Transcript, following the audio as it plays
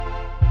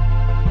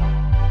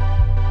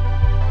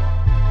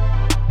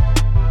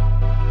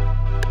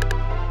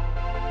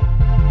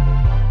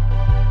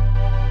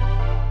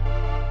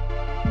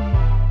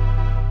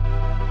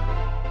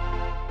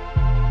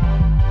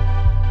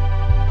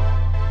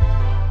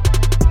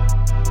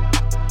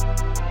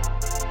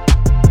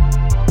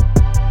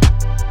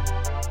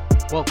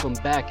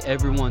welcome back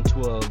everyone to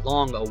a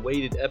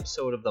long-awaited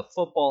episode of the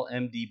Football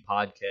MD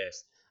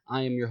podcast.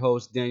 I am your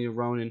host, Daniel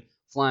Ronan,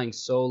 flying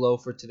solo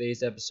for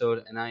today's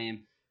episode, and I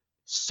am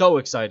so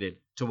excited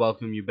to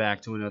welcome you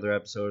back to another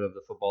episode of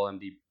the Football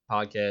MD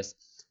podcast.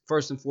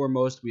 First and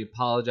foremost, we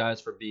apologize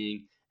for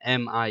being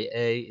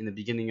MIA in the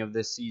beginning of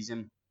this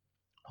season.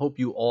 Hope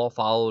you all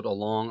followed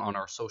along on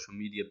our social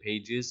media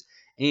pages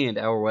and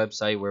our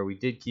website, where we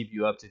did keep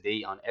you up to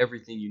date on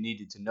everything you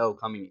needed to know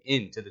coming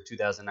into the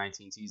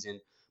 2019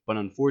 season. But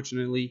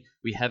unfortunately,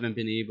 we haven't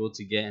been able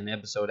to get an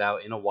episode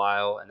out in a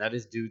while, and that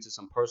is due to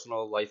some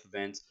personal life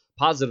events,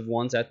 positive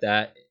ones at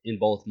that, in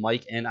both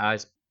Mike and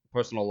I's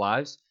personal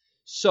lives.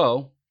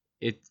 So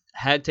it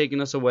had taken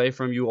us away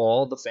from you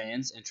all, the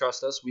fans, and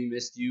trust us, we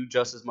missed you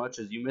just as much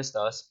as you missed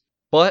us.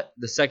 But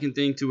the second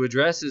thing to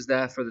address is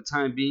that for the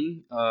time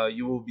being,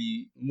 you will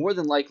be more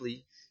than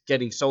likely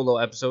getting solo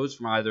episodes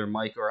from either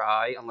Mike or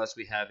I, unless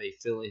we have a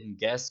fill-in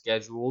guest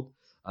scheduled.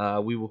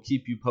 We will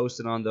keep you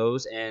posted on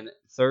those. And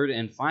third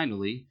and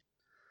finally,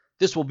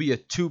 this will be a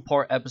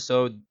two-part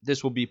episode.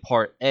 This will be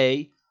part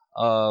A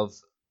of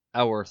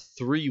our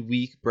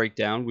 3-week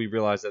breakdown. We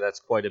realize that that's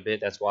quite a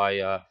bit. That's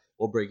why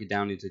we'll break it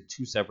down into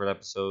two separate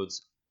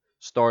episodes,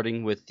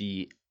 starting with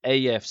the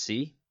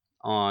AFC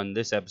on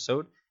this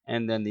episode,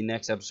 and then the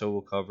next episode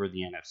will cover the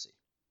NFC.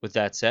 With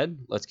that said,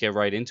 let's get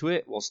right into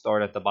it. We'll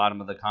start at the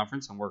bottom of the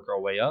conference and work our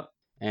way up.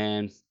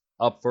 And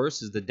up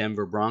first is the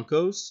Denver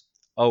Broncos.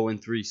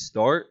 0-3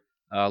 start.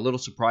 A little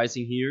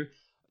surprising here.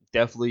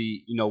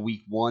 Definitely,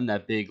 week one,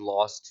 that big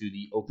loss to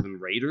the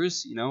Oakland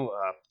Raiders.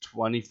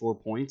 24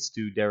 points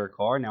to Derek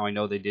Carr. Now, I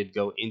know they did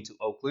go into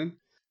Oakland.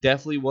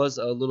 Definitely was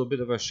a little bit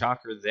of a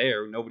shocker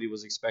there. Nobody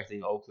was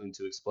expecting Oakland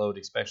to explode,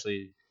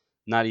 especially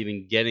not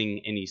even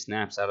getting any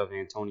snaps out of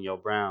Antonio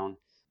Brown.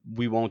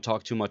 We won't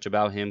talk too much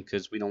about him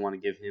because we don't want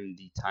to give him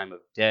the time of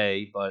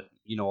day, but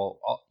you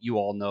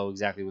all know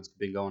exactly what's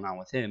been going on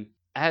with him.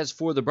 As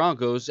for the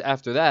Broncos,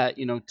 after that,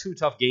 two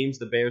tough games,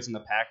 the Bears and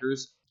the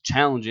Packers,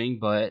 challenging,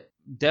 but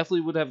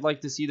definitely would have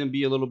liked to see them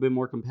be a little bit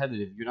more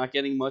competitive. You're not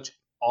getting much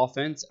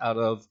offense out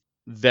of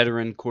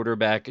veteran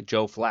quarterback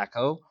Joe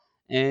Flacco,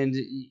 and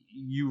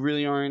you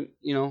really aren't,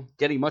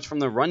 getting much from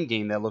the run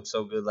game that looked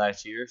so good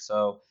last year,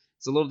 so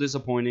it's a little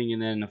disappointing.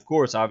 And then, of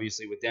course,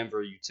 obviously with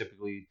Denver, you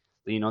typically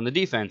lean on the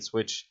defense,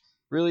 which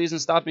really isn't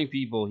stopping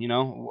people,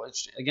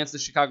 against the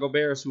Chicago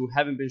Bears, who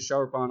haven't been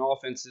sharp on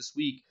offense this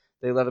week.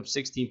 They let up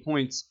 16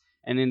 points,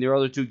 and in their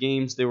other two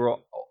games, they were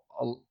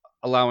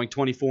allowing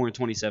 24 and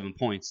 27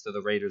 points to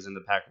the Raiders and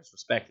the Packers,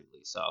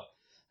 respectively. So,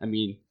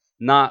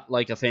 not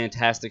like a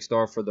fantastic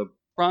start for the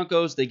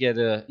Broncos. They get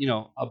a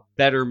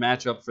better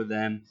matchup for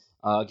them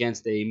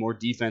against a more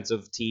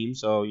defensive team.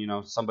 So,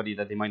 somebody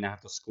that they might not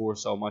have to score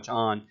so much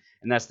on,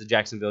 and that's the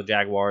Jacksonville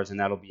Jaguars, and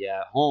that'll be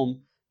at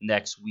home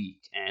next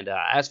week. And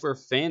as for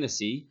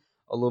fantasy,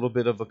 a little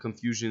bit of a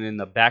confusion in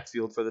the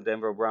backfield for the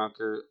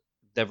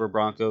Denver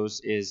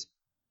Broncos is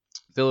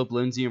Phillip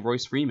Lindsay and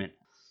Royce Freeman.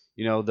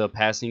 The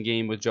passing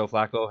game with Joe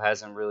Flacco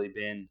hasn't really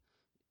been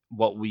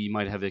what we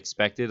might have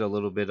expected, a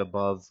little bit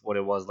above what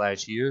it was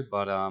last year,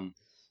 but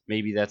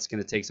maybe that's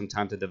going to take some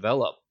time to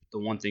develop. The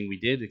one thing we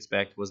did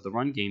expect was the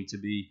run game to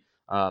be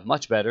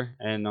much better,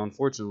 and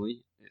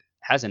unfortunately, it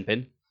hasn't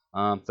been.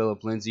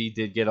 Phillip Lindsay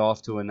did get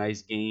off to a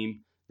nice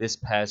game this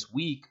past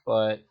week,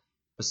 but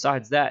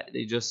besides that,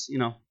 they just,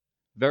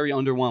 very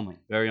underwhelming.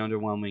 Very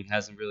underwhelming.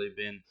 Hasn't really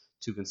been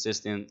too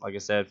consistent. Like I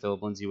said,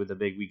 Phillip Lindsay with a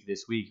big week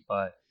this week,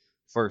 but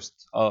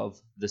first of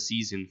the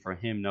season for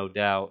him, no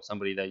doubt.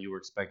 Somebody that you were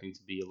expecting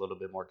to be a little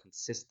bit more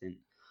consistent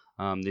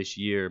this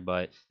year,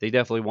 but they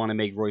definitely want to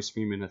make Royce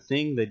Freeman a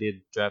thing. They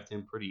did draft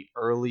him pretty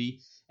early,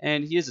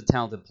 and he is a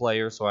talented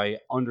player, so I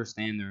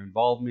understand their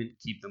involvement,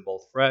 keep them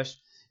both fresh.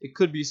 It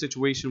could be a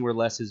situation where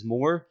less is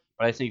more,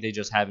 but I think they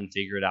just haven't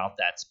figured out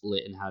that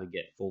split and how to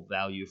get full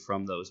value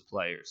from those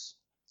players.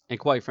 And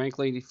quite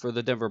frankly, for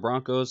the Denver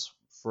Broncos,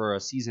 for a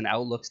season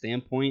outlook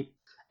standpoint,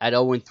 at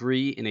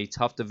 0-3 in a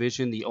tough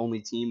division, the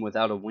only team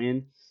without a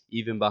win,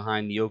 even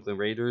behind the Oakland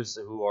Raiders,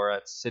 who are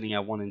sitting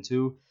at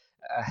 1-2,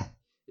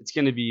 it's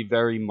going to be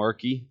very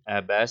murky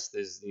at best.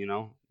 Is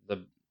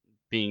the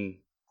being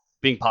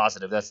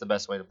positive. That's the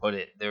best way to put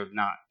it. They're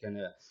not going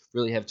to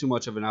really have too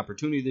much of an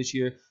opportunity this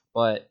year,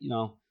 but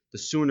the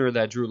sooner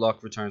that Drew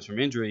Luck returns from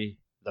injury,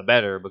 the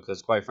better,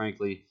 because quite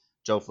frankly,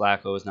 Joe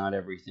Flacco is not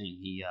everything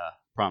he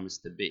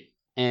promised to be.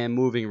 And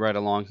moving right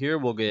along here,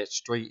 we'll get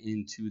straight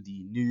into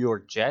the New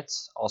York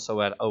Jets,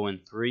 also at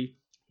 0-3.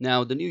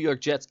 Now, the New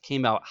York Jets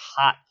came out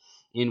hot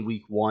in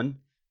week one.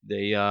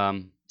 They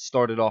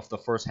started off the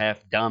first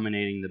half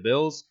dominating the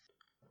Bills,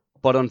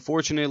 but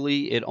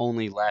unfortunately, it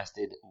only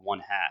lasted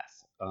one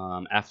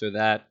half. After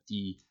that,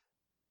 the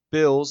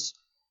Bills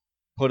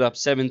put up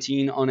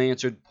 17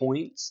 unanswered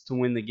points to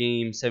win the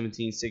game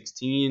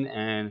 17-16,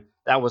 and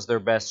that was their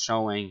best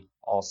showing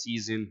all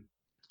season.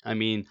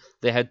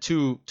 They had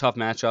two tough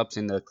matchups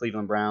in the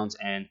Cleveland Browns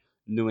and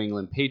New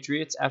England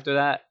Patriots after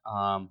that.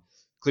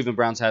 Cleveland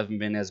Browns haven't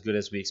been as good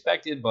as we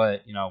expected,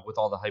 but, with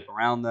all the hype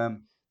around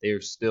them,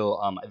 they're still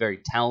a very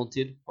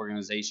talented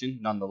organization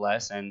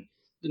nonetheless, and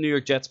the New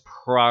York Jets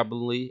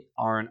probably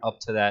aren't up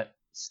to that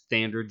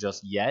standard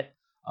just yet,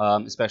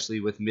 especially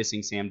with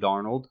missing Sam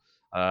Darnold.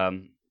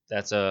 Um,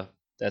 that's a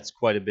that's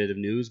quite a bit of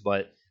news,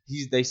 but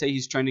they say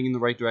he's trending in the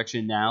right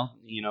direction now.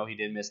 He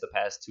did miss the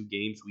past 2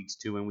 games, weeks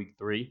 2 and week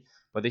 3,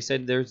 but they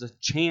said there's a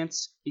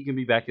chance he can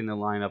be back in the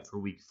lineup for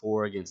week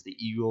 4 against the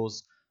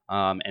Eagles,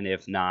 and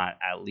if not,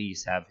 at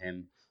least have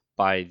him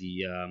by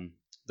the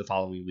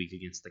following week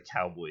against the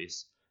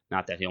Cowboys.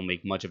 Not that he'll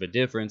make much of a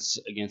difference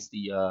against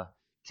the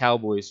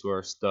Cowboys, who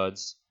are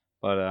studs,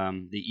 but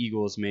the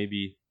Eagles,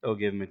 maybe they'll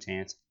give him a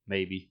chance.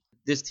 Maybe.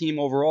 This team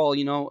overall,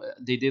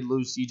 they did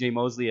lose C.J.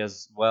 Mosley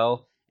as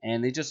well,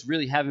 and they just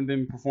really haven't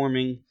been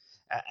performing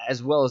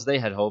as well as they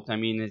had hoped. I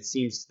mean, it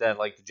seems that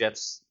like the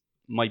Jets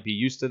might be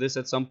used to this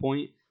at some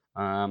point.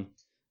 Um,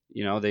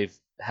 they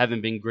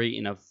haven't been great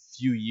in a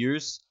few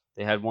years.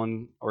 They had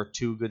 1 or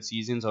 2 good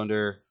seasons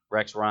under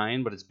Rex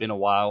Ryan, but it's been a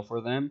while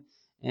for them.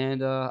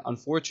 And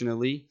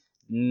unfortunately,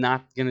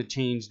 not going to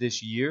change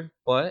this year.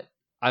 But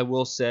I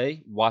will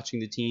say, watching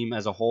the team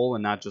as a whole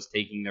and not just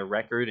taking their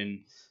record and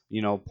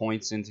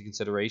points into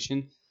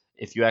consideration,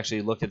 if you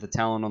actually look at the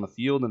talent on the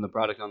field and the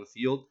product on the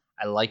field,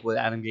 I like what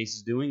Adam Gase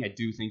is doing. I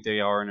do think they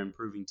are an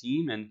improving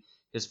team, and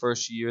his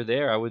first year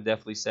there, I would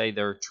definitely say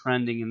they're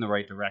trending in the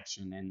right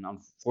direction. And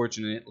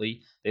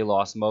unfortunately, they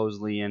lost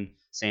Mosley and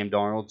Sam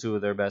Darnold, 2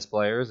 of their best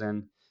players,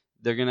 and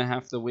they're gonna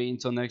have to wait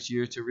until next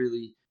year to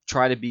really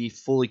try to be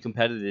fully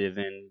competitive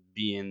and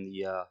be in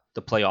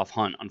the playoff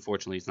hunt.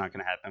 Unfortunately, it's not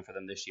going to happen for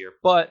them this year.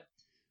 But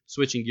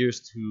switching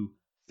gears to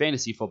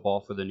fantasy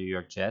football for the New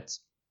York Jets,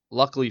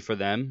 luckily for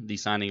them, the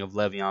signing of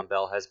Le'Veon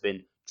Bell has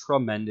been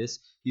tremendous.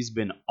 He's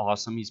been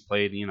awesome. He's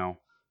played,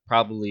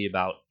 probably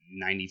about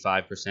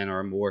 95%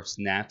 or more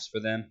snaps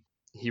for them.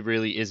 He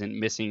really isn't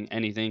missing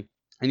anything,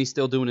 and he's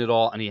still doing it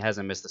all, and he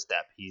hasn't missed a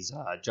step. He's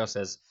just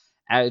as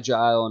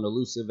agile and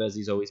elusive as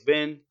he's always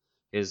been.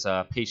 His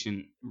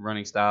patient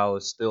running style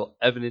is still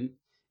evident.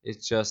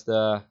 It's just,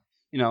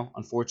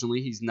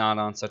 unfortunately, he's not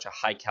on such a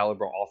high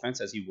caliber offense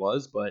as he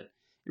was, but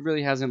it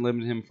really hasn't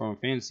limited him from a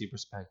fantasy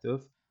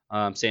perspective.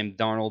 Sam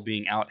Darnold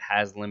being out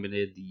has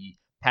limited the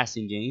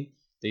passing game.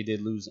 They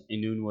did lose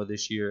Enunwa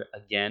this year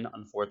again,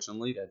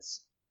 unfortunately.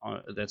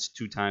 That's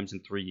 2 times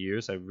in 3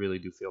 years. I really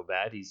do feel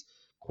bad. He's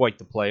quite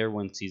the player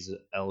once he's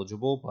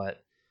eligible,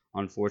 but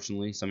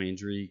unfortunately, some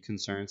injury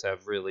concerns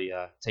have really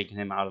taken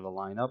him out of the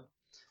lineup.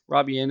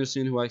 Robbie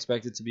Anderson, who I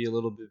expected to be a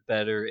little bit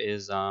better,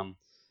 is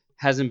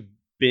hasn't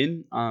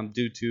been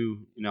due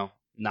to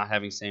not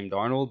having Sam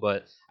Darnold,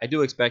 but I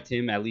do expect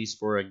him at least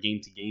for a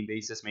game-to-game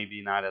basis,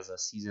 maybe not as a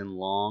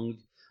season-long.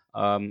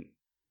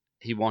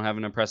 He won't have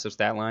an impressive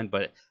stat line,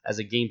 but as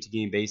a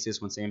game-to-game basis,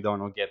 when Sam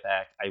Darnold get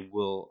back, I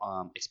will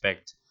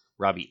expect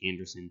Robbie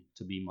Anderson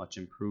to be much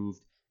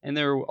improved. And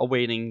they're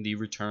awaiting the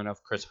return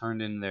of Chris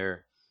Herndon,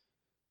 their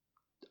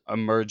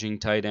emerging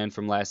tight end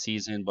from last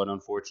season, but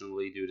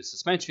unfortunately, due to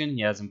suspension,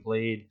 he hasn't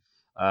played.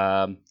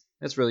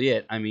 That's really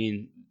it. I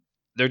mean,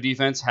 their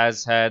defense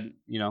has had,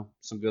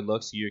 some good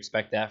looks. You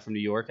expect that from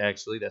New York,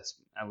 actually. That's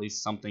at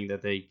least something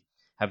that they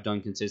have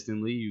done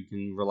consistently. You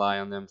can rely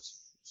on them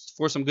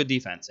for some good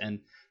defense, and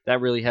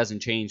that really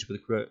hasn't changed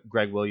with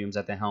Greg Williams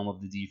at the helm of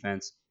the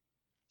defense.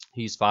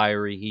 He's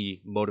fiery,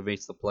 he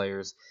motivates the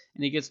players,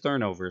 and he gets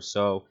turnovers.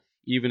 So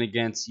even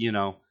against,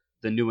 the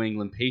New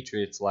England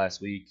Patriots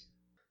last week,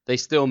 they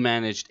still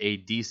managed a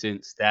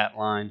decent stat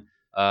line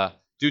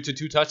due to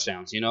 2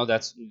 touchdowns.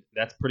 That's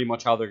pretty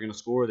much how they're going to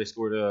score. They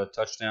scored a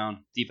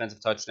defensive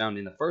touchdown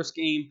in the first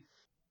game,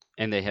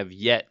 and they have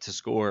yet to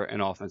score an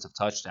offensive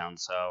touchdown.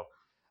 So,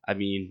 I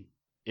mean,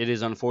 it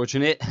is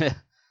unfortunate,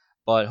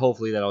 but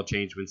hopefully that'll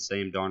change when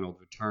Sam Darnold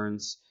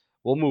returns.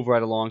 We'll move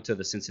right along to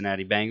the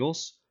Cincinnati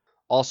Bengals,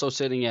 also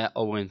sitting at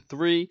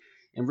 0-3,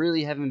 and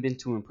really haven't been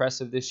too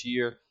impressive this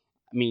year.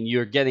 I mean,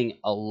 you're getting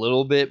a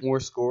little bit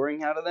more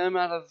scoring out of them,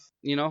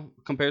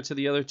 compared to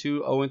the other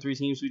 2 0-3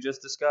 teams we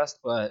just discussed,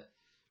 but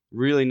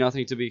really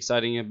nothing to be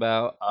exciting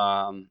about.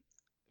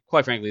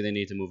 Quite frankly, they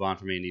need to move on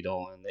from Andy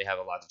Dolan. They have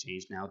a lot to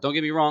change now. Don't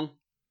get me wrong.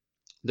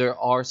 There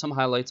are some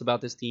highlights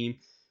about this team.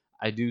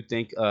 I do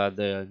think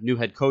the new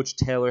head coach,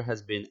 Taylor,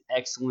 has been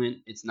excellent.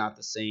 It's not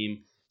the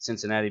same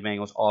Cincinnati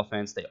Bengals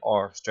offense. They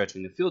are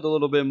stretching the field a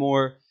little bit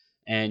more,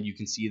 and you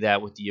can see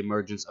that with the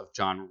emergence of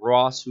John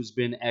Ross, who's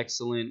been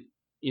excellent.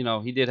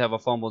 He did have a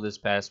fumble this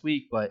past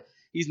week, but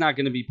he's not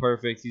going to be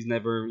perfect. He's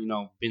never,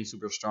 been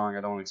super strong.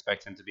 I don't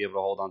expect him to be able to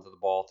hold onto the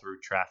ball through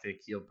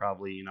traffic. He'll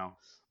probably,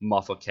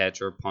 muff a catch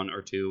or punt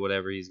or 2,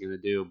 whatever he's going to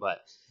do.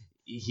 But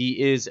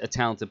he is a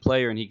talented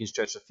player, and he can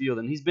stretch the field.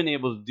 And he's been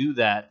able to do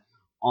that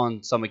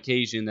on some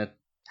occasion that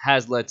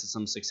has led to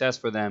some success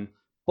for them.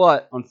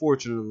 But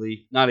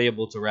unfortunately, not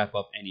able to wrap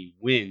up any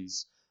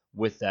wins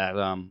with that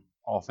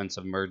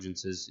offensive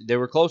emergences. They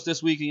were close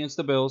this week against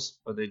the Bills,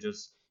 but they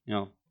just,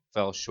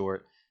 fell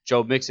short.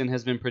 Joe Mixon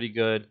has been pretty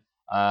good.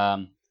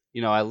 At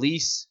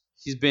least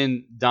he's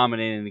been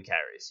dominating the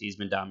carries. He's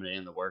been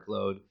dominating the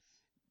workload.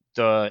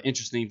 The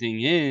interesting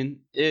thing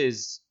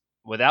is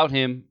without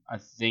him, I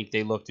think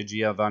they look to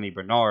Giovanni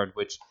Bernard,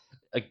 which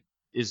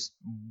is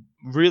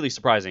really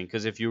surprising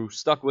because if you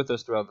stuck with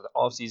us throughout the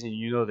offseason,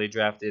 you know they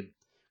drafted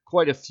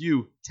quite a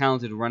few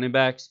talented running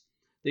backs.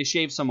 They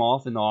shaved some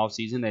off in the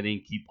offseason. They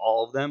didn't keep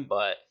all of them,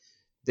 but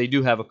they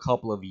do have a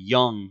couple of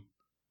young,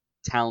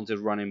 talented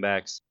running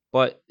backs.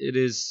 But it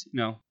is,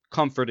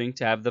 comforting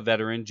to have the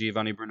veteran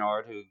Giovanni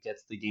Bernard who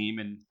gets the game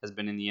and has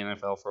been in the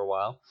NFL for a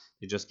while.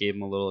 They just gave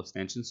him a little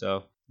extension.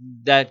 So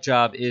that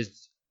job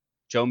is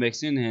Joe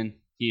Mixon, and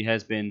he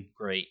has been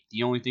great.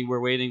 The only thing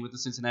we're waiting with the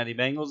Cincinnati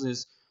Bengals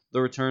is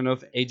the return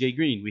of A.J.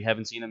 Green. We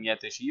haven't seen him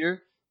yet this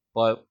year,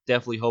 but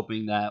definitely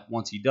hoping that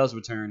once he does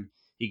return,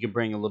 he can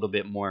bring a little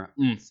bit more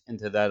oomph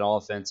into that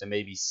offense and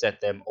maybe set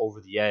them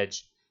over the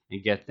edge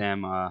and get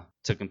them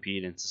to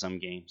compete into some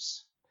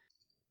games.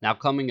 Now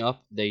coming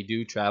up, they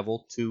do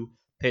travel to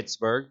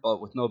Pittsburgh,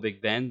 but with no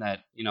Big Ben,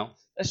 that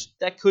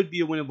could be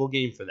a winnable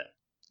game for them.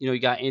 You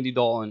got Andy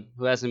Dalton,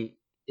 who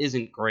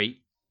isn't great,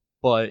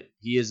 but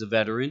he is a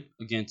veteran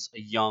against a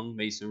young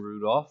Mason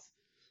Rudolph.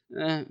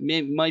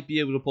 Might be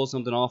able to pull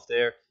something off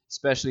there,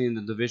 especially in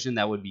the division.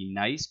 That would be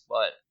nice,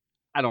 but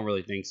I don't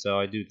really think so.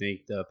 I do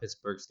think the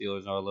Pittsburgh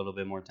Steelers are a little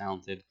bit more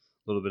talented, a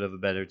little bit of a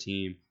better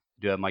team.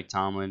 They do have Mike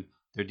Tomlin.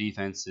 Their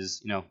defense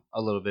is,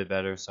 a little bit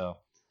better. So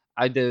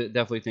I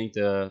definitely think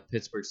the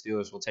Pittsburgh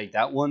Steelers will take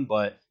that one,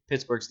 but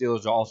Pittsburgh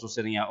Steelers are also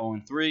sitting at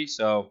 0-3,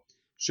 so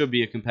should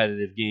be a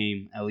competitive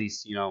game. At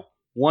least,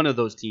 one of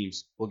those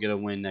teams will get a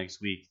win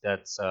next week.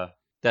 That's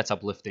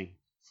uplifting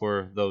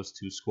for those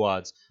two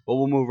squads. But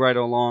we'll move right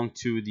along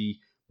to the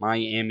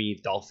Miami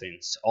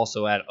Dolphins,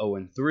 also at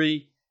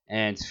 0-3.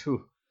 And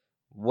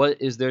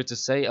what is there to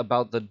say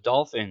about the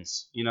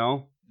Dolphins?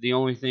 The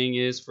only thing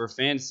is for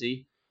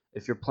fantasy,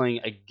 if you're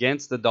playing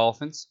against the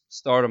Dolphins,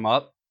 start them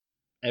up.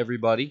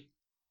 Everybody,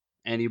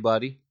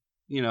 anybody,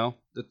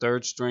 the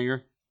third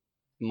stringer,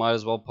 you might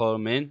as well put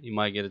him in. You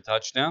might get a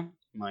touchdown,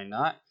 you might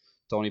not.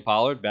 Tony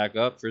Pollard back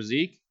up for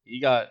Zeke. He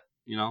got,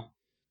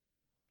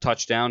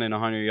 touchdown and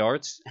 100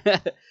 yards.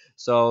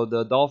 So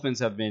the Dolphins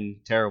have been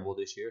terrible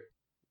this year.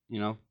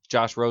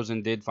 Josh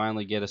Rosen did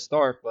finally get a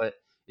start, but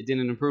it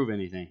didn't improve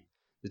anything.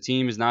 The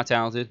team is not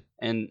talented,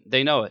 and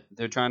they know it.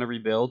 They're trying to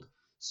rebuild.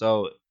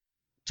 So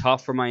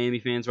tough for Miami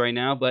fans right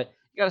now, but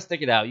you got to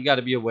stick it out. You got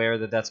to be aware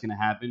that that's going to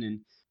happen. And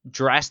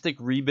drastic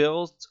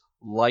rebuilds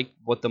like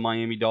what the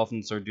Miami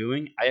Dolphins are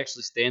doing, I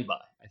actually stand by.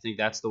 I think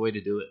that's the way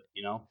to do it.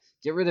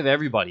 Get rid of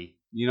everybody.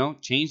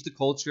 Change the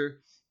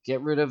culture.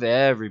 Get rid of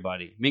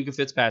everybody. Minka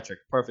Fitzpatrick,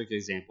 perfect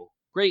example.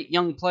 Great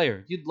young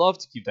player. You'd love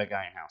to keep that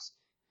guy in house.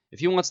 If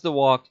he wants to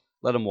walk,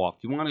 let him walk.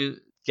 You want to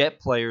get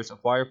players,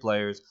 acquire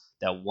players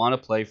that want to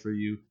play for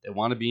you, that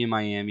want to be in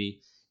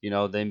Miami.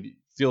 They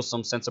feel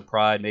some sense of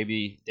pride.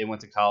 Maybe they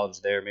went to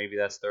college there. Maybe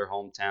that's their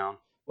hometown.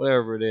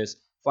 Whatever it is,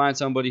 find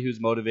somebody who's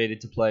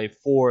motivated to play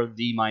for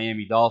the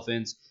Miami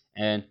Dolphins,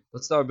 and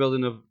let's start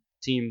building a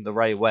team the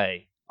right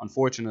way.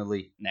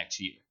 Unfortunately,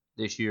 next year.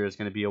 This year is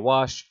going to be a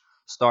wash.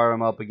 Start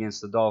them up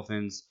against the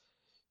Dolphins.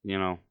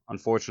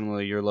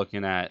 Unfortunately, you're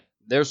looking at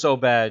they're so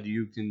bad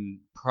you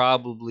can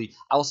probably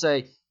 – I'll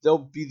say they'll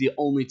be the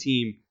only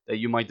team that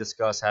you might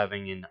discuss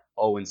having an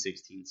 0-16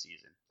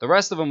 season. The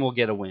rest of them will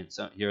get a win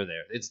here or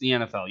there. It's the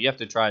NFL. You have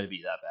to try to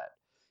be that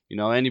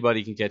bad.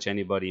 Anybody can catch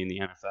anybody in the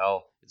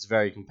NFL. It's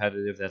very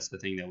competitive. That's the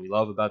thing that we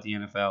love about the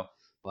NFL.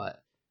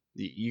 But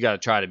you got to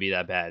try to be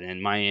that bad,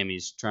 and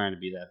Miami's trying to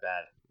be that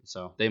bad.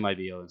 So they might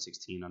be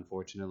 0-16,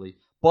 unfortunately.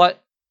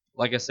 But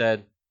like I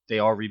said, they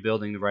are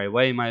rebuilding the right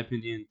way, in my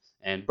opinion,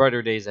 and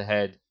brighter days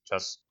ahead.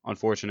 Just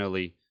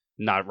unfortunately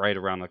not right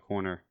around the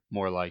corner,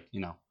 more like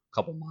a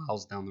couple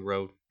miles down the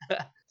road.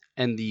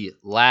 And the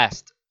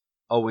last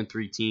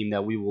 0-3 team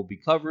that we will be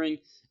covering,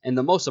 and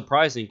the most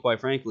surprising,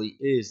 quite frankly,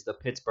 is the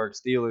Pittsburgh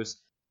Steelers.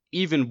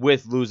 Even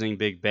with losing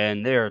Big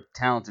Ben, they're a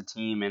talented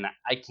team, and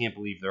I can't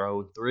believe they're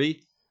 0-3.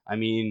 I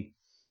mean,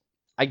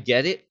 I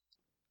get it.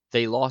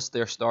 They lost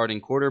their starting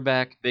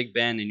quarterback, Big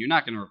Ben, and you're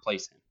not going to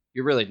replace him.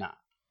 You're really not.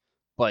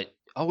 But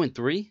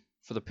 0-3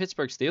 for the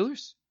Pittsburgh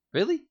Steelers?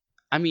 Really?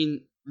 I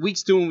mean,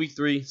 weeks 2 and week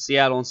 3,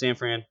 Seattle and San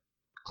Fran,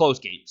 close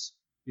games.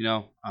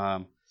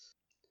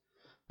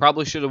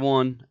 Probably should have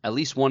won at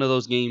least one of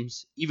those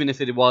games, even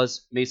if it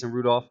was Mason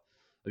Rudolph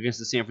against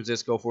the San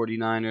Francisco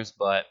 49ers.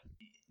 But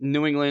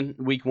New England,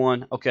 week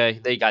 1,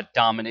 okay, they got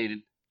dominated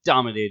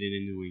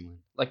in New England.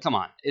 Like, come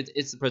on,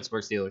 it's the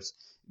Pittsburgh Steelers.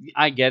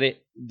 I get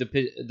it.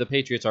 The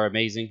Patriots are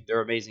amazing.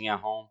 They're amazing at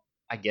home.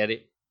 I get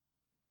it.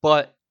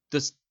 But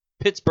the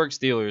Pittsburgh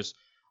Steelers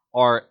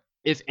are,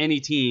 if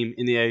any team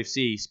in the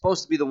AFC,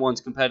 supposed to be the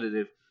ones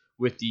competitive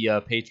with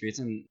the Patriots,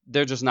 and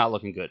they're just not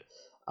looking good.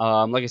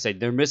 Like I said,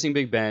 they're missing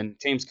Big Ben.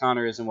 James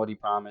Conner isn't what he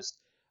promised.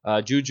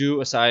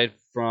 Juju, aside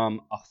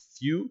from a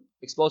few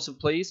explosive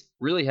plays,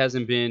 really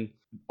hasn't been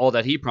all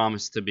that he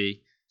promised to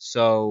be.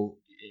 So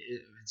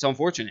it's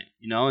unfortunate,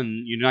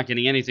 and you're not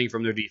getting anything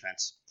from their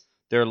defense.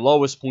 Their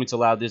lowest points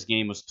allowed this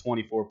game was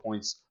 24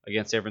 points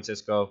against San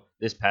Francisco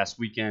this past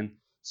weekend.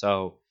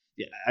 So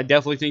yeah, I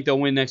definitely think they'll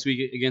win next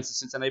week against the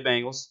Cincinnati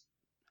Bengals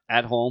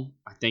at home.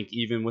 I think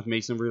even with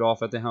Mason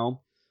Rudolph at the helm.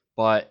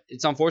 But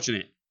it's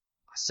unfortunate.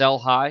 Sell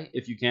high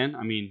if you can.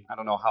 I mean, I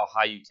don't know how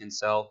high you can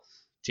sell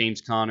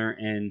James Conner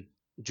and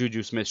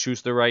Juju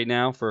Smith-Schuster right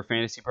now for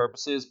fantasy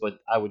purposes, but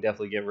I would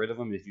definitely get rid of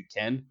him if you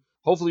can.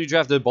 Hopefully you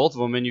drafted both of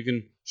them and you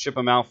can ship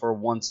them out for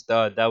one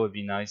stud. That would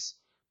be nice.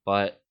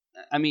 But,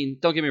 I mean,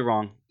 don't get me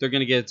wrong. They're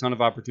going to get a ton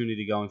of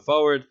opportunity going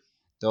forward.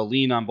 They'll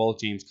lean on both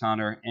James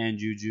Conner and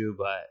Juju,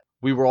 but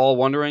we were all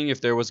wondering if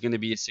there was going to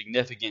be a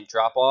significant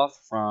drop-off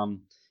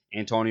from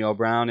Antonio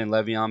Brown and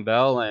Le'Veon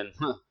Bell, and,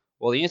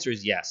 well, the answer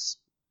is yes.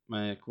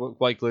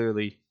 Quite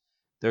clearly,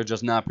 they're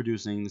just not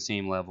producing the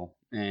same level.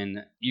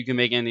 And you can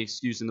make any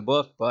excuse in the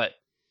book, but,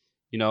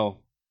 you know,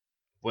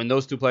 when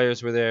those two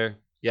players were there,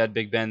 you had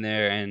Big Ben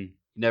there, and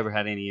never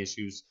had any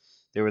issues.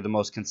 They were the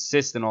most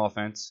consistent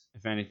offense,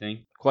 if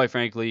anything. Quite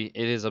frankly,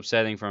 it is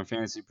upsetting from a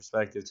fantasy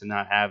perspective to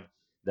not have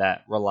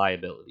that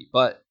reliability.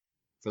 But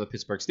for the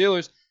Pittsburgh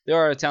Steelers, they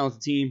are a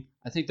talented team.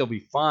 I think they'll be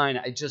fine.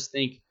 I just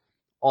think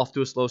off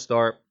to a slow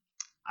start.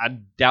 I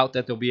doubt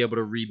that they'll be able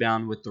to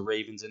rebound with the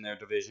Ravens in their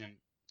division.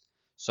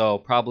 So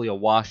probably a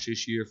wash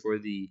this year for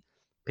the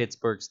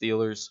Pittsburgh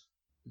Steelers.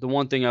 The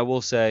one thing I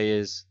will say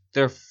is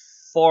they're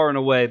far and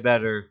away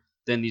better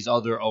than these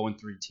other 0-3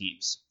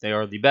 teams. They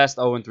are the best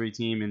 0-3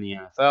 team in the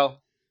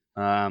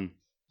NFL.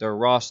 Their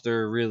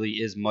roster really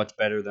is much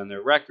better than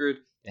their record.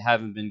 They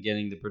haven't been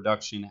getting the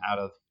production out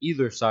of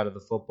either side of the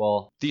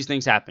football. These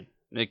things happen.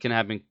 It can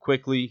happen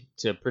quickly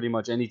to pretty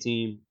much any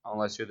team,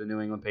 unless you're the New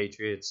England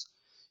Patriots.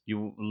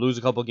 You lose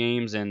a couple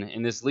games, and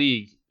in this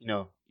league,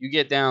 you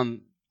get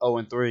down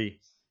 0-3,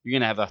 you're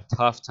going to have a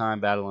tough time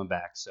battling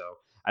back. So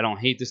I don't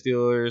hate the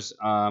Steelers.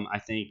 I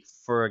think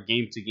for a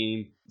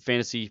game-to-game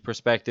fantasy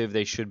perspective,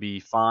 they should be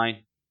fine.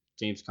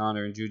 James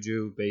Conner and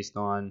Juju, based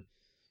on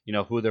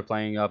who they're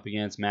playing up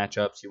against,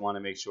 matchups. You want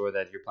to make sure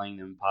that you're playing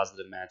them in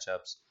positive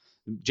matchups.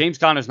 James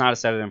Conner's not a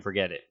set it and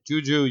forget it.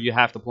 Juju, you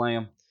have to play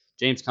him.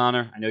 James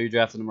Conner, I know you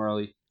drafted him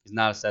early. He's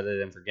not a set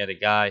it and forget it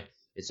guy.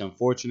 It's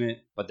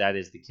unfortunate, but that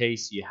is the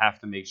case. You have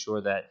to make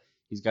sure that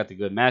he's got the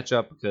good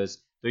matchup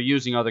because they're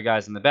using other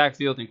guys in the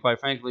backfield, and quite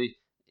frankly,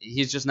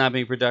 he's just not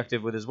being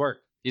productive with his work.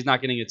 He's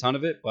not getting a ton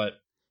of it, but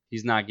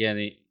he's not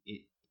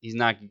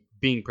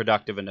being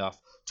productive enough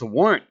to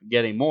warrant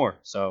getting more.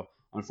 So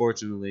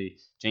unfortunately,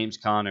 James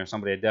Conner,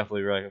 somebody I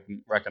definitely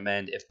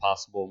recommend if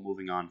possible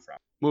moving on from.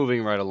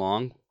 Moving right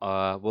along,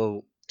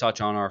 we'll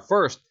touch on our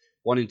first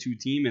 1-2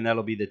 team, and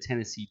that'll be the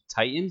Tennessee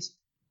Titans.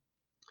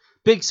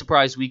 Big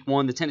surprise week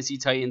one. The Tennessee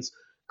Titans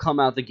come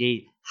out the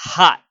gate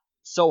hot.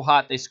 So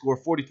hot they score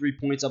 43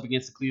 points up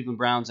against the Cleveland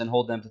Browns and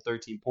hold them to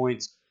 13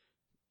 points.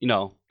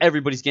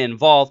 Everybody's getting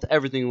involved.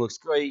 Everything looks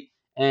great.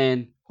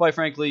 And quite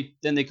frankly,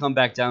 then they come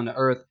back down to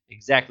earth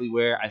exactly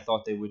where I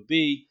thought they would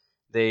be.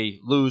 They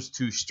lose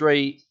 2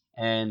 straight.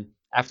 And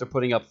after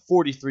putting up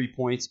 43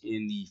 points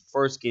in the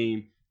first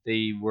game,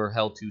 they were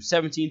held to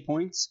 17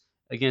 points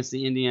against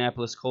the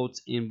Indianapolis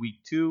Colts in week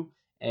 2.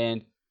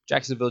 And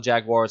Jacksonville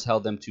Jaguars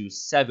held them to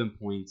 7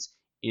 points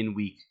in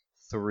week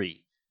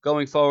 3.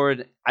 Going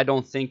forward, I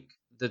don't think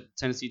the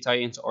Tennessee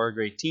Titans are a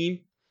great team.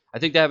 I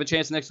think they have a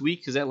chance next week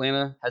because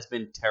Atlanta has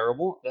been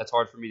terrible. That's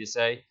hard for me to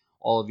say.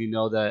 All of you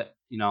know that,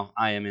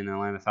 I am an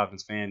Atlanta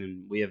Falcons fan,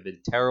 and we have been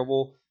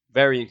terrible,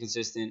 very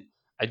inconsistent.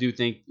 I do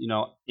think,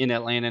 in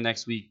Atlanta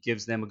next week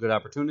gives them a good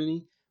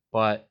opportunity.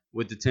 But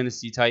with the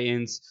Tennessee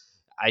Titans,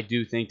 I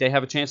do think they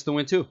have a chance to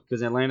win too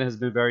because Atlanta has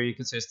been very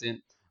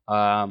inconsistent.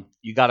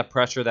 You got to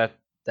pressure that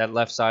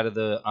left side of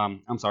the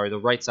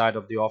right side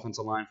of the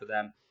offensive line for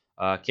them.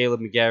 Caleb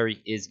McGarry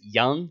is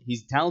young.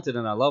 He's talented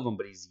and I love him,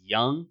 but he's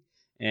young.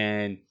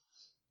 And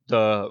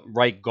the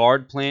right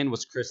guard plan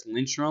was Chris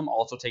Lindstrom,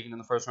 also taken in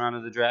the first round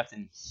of the draft,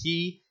 and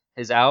he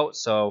is out.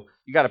 So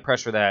you got to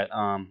pressure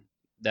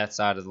that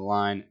side of the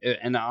line.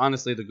 And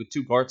honestly, the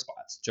 2 guard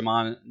spots,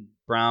 Jamon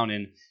Brown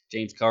and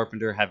James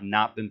Carpenter, have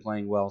not been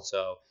playing well.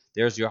 So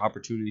there's your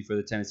opportunity for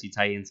the Tennessee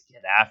Titans.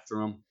 Get after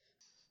them.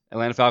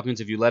 Atlanta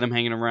Falcons, if you let them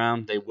hanging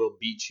around, they will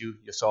beat you.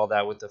 You saw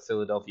that with the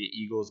Philadelphia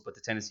Eagles, but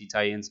the Tennessee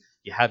Titans,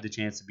 you have the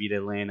chance to beat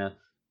Atlanta.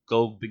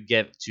 Go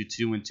get to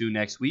 2-2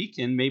 next week,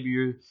 and maybe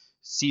your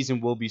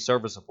season will be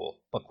serviceable.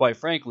 But quite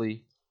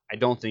frankly, I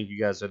don't think you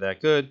guys are that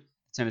good. The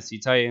Tennessee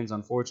Titans,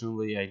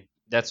 unfortunately,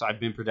 I've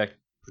been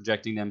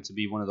projecting them to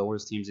be one of the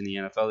worst teams in the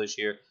NFL this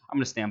year. I'm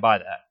going to stand by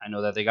that. I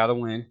know that they got to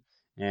win,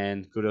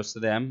 and kudos to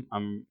them.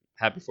 I'm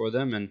happy for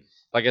them. And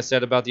like I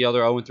said about the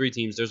other 0-3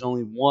 teams, there's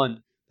only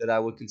one that I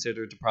would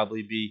consider to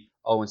probably be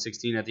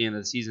 0-16 at the end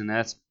of the season.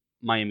 That's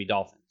Miami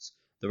Dolphins.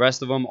 The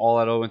rest of them, all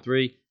at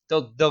 0-3,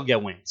 they'll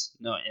get wins.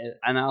 No,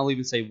 and I'll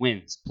even say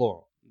wins,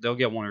 plural. They'll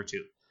get 1 or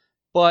 2.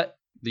 But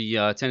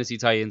the Tennessee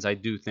Titans, I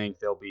do think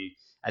they'll be,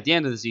 at the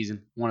end of the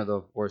season, one of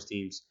the worst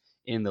teams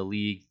in the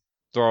league.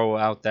 Throw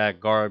out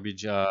that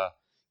garbage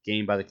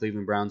game by the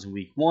Cleveland Browns in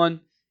week 1,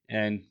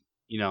 and,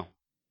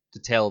 the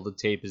tail of the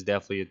tape is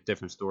definitely a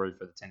different story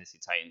for the Tennessee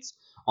Titans.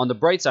 On the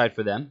bright side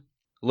for them,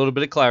 a little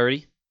bit of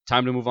clarity.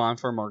 Time to move on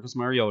for Marcus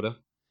Mariota.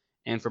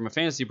 And from a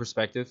fantasy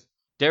perspective,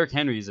 Derrick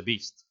Henry is a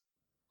beast.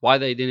 Why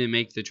they didn't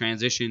make the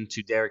transition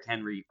to Derrick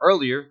Henry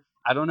earlier,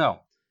 I don't know.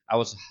 I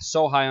was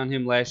so high on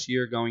him last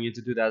year going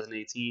into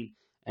 2018,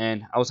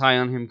 and I was high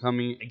on him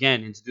coming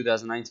again into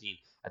 2019.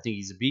 I think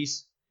he's a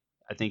beast.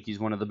 I think he's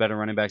one of the better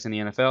running backs in the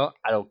NFL.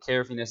 I don't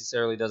care if he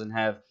necessarily doesn't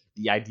have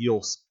the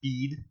ideal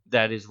speed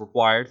that is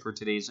required for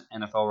today's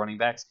NFL running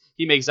backs.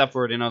 He makes up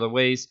for it in other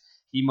ways.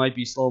 He might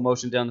be slow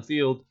motion down the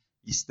field.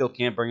 You still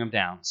can't bring him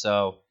down.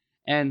 So,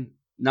 and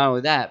not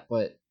only that,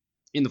 but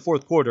in the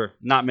fourth quarter,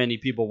 not many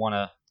people want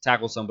to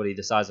tackle somebody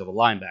the size of a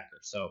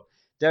linebacker. So,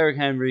 Derrick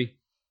Henry,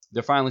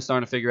 they're finally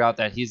starting to figure out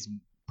that he's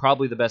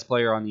probably the best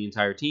player on the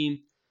entire team.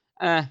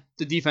 The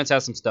defense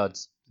has some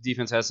studs.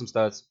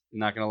 I'm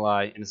not going to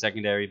lie. In the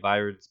secondary,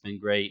 Byard's been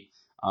great.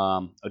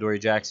 Adoree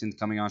Jackson's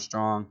coming on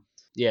strong.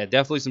 Yeah,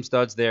 definitely some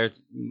studs there.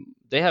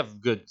 They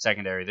have good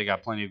secondary. They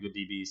got plenty of good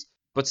DBs.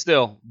 But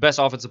still, best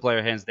offensive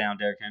player, hands down,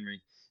 Derrick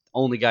Henry.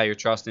 Only guy you're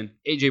trusting.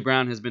 A.J.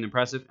 Brown has been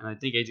impressive, and I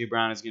think A.J.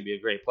 Brown is going to be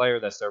a great player.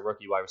 That's their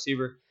rookie wide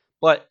receiver.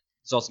 But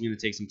it's also going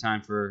to take some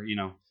time for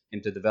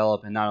him to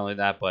develop. And not only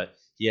that, but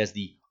he has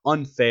the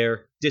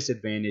unfair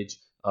disadvantage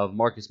of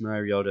Marcus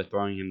Mariota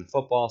throwing him the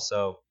football.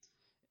 So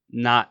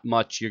not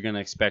much you're going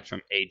to expect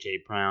from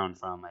A.J. Brown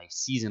from a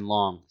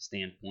season-long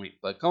standpoint.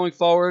 But going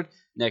forward,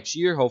 next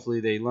year, hopefully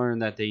they learn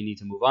that they need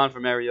to move on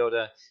from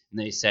Mariota, and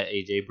they set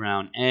A.J.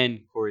 Brown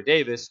and Corey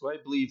Davis, who I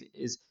believe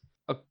is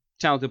a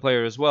talented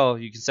player as well.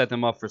 You can set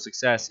them up for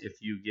success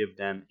if you give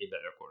them a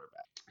better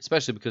quarterback,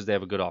 especially because they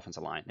have a good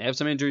offensive line. They have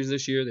some injuries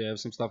this year. They have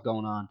some stuff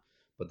going on,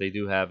 but they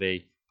do have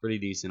a pretty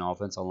decent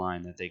offensive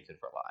line that they could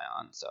rely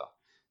on. So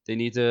they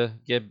need to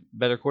get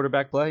better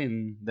quarterback play,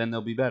 and then they'll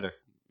be better.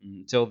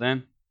 Until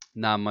then,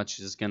 not much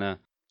is going to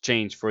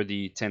change for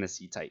the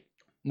Tennessee Titans.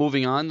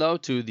 Moving on, though,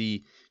 to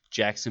the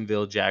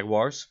Jacksonville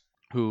Jaguars,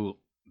 who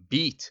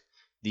beat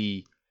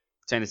the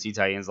Tennessee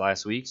Titans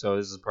last week. So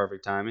this is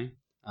perfect timing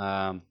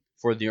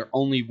for their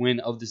only win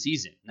of the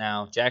season.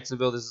 Now,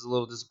 Jacksonville, this is a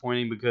little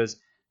disappointing because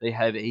they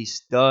have a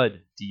stud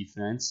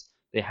defense.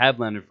 They have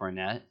Leonard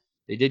Fournette.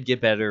 They did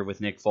get better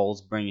with Nick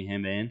Foles, bringing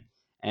him in.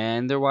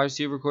 And their wide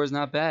receiver core is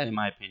not bad, in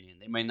my opinion.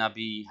 They might not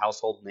be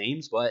household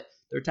names, but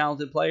they're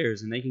talented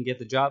players, and they can get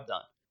the job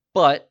done.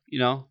 But,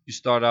 you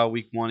start out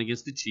week 1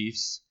 against the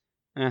Chiefs.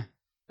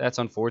 That's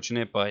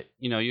unfortunate, but,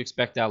 you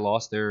expect that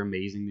loss. They're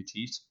amazing, the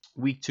Chiefs.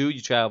 Week 2,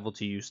 you travel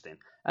to Houston.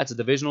 That's a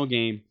divisional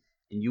game,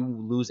 and you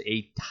lose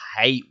a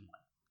tight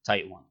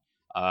one.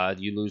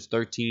 You lose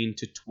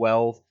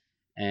 13-12,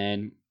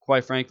 and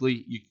quite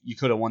frankly, you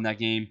could have won that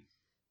game.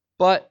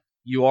 But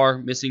you are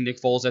missing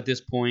Nick Foles at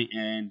this point,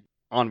 and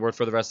onward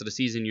for the rest of the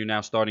season, you're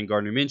now starting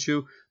Gardner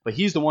Minshew. But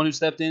he's the one who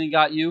stepped in and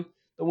got you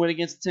the win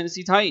against the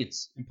Tennessee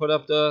Titans and put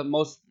up the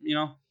most,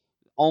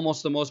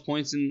 almost the most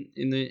points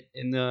in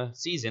the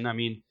season. I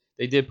mean,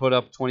 they did put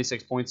up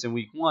 26 points in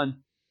week 1,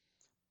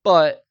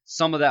 but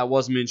some of that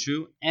was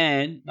Minshew,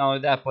 and not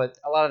only that, but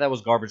a lot of that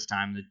was garbage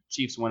time. The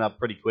Chiefs went up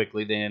pretty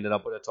quickly. They ended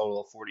up with a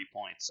total of 40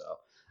 points. So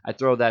I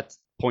throw that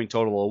point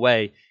total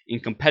away. In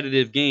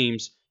competitive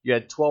games, you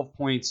had 12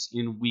 points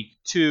in week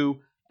 2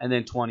 and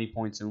then 20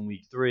 points in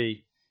week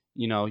 3.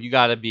 You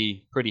got to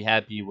be pretty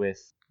happy with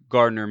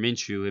Gardner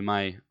Minshew, in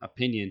my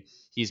opinion.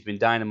 He's been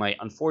dynamite.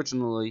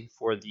 Unfortunately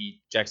for the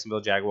Jacksonville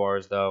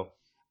Jaguars, though,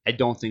 I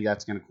don't think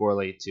that's going to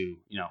correlate to,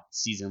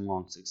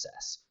 season-long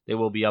success. They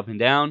will be up and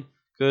down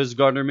because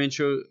Gardner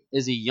Minshew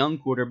is a young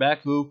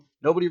quarterback who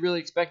nobody really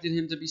expected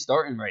him to be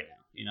starting right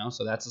now,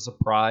 so that's a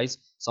surprise,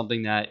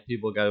 something that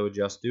people got to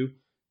adjust to.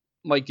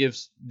 Might give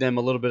them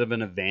a little bit of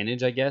an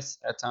advantage, I guess,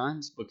 at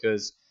times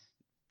because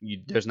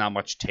there's not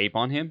much tape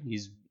on him.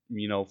 He's,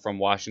 from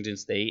Washington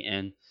State,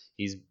 and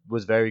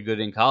was very good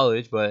in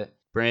college, but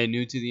brand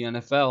new to the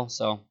NFL,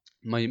 so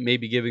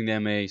maybe giving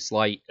them a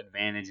slight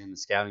advantage in the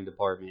scouting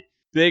department.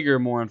 Bigger,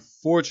 more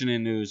unfortunate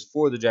news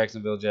for the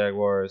Jacksonville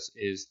Jaguars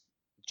is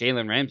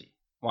Jalen Ramsey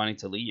wanting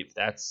to leave.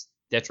 That's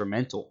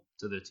detrimental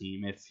to the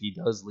team. If he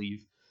does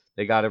leave,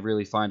 they got to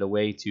really find a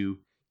way to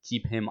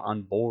keep him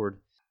on board.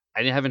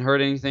 I haven't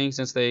heard anything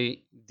since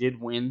they did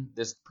win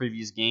this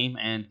previous game,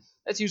 and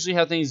that's usually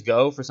how things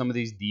go for some of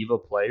these diva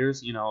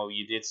players. You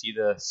did see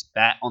the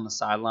spat on the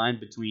sideline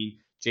between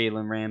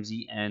Jalen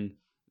Ramsey and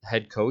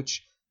head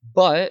coach.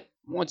 But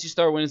once you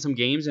start winning some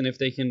games, and if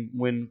they can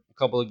win a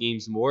couple of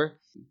games more,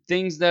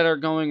 things that are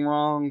going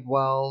wrong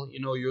while,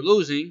 you're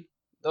losing,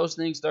 those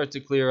things start to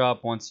clear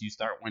up once you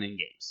start winning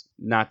games.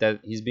 Not that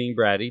he's being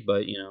bratty,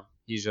 but,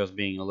 he's just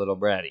being a little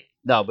bratty.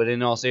 No, but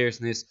in all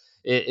seriousness,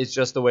 it's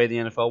just the way the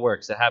NFL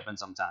works. It happens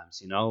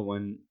sometimes,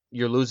 when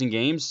you're losing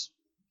games,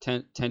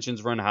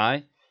 tensions run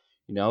high.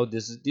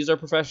 These are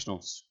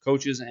professionals.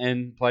 Coaches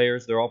and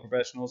players, they're all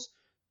professionals.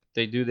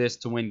 They do this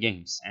to win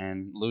games,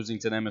 and losing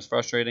to them is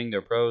frustrating.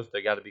 They're pros.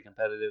 They got to be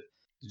competitive.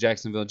 The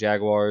Jacksonville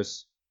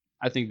Jaguars,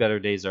 I think better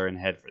days are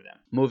ahead for them.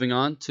 Moving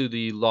on to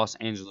the Los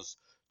Angeles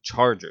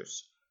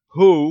Chargers,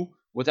 who,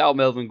 without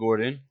Melvin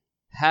Gordon,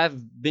 have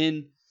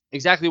been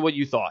exactly what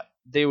you thought.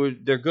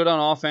 They're good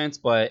on offense,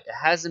 but it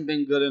hasn't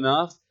been good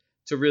enough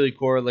to really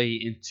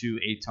correlate into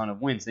a ton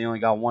of wins. They only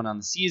got 1 on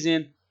the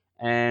season,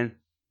 and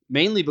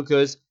mainly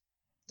because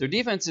their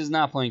defense is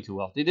not playing too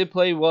well. They did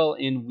play well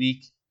in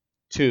week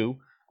 2,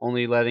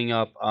 only letting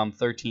up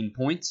 13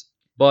 points,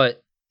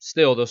 but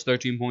still, those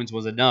 13 points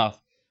was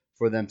enough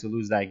for them to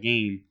lose that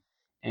game.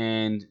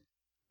 And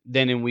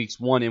then in weeks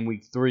 1 and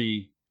week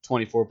 3,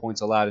 24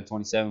 points allowed and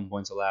 27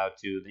 points allowed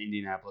to the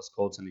Indianapolis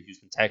Colts and the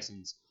Houston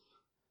Texans.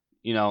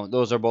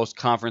 Those are both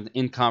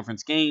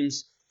conference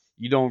games.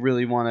 You don't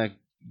really want to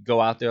go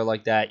out there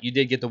like that. You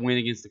did get the win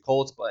against the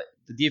Colts, but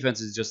the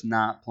defense is just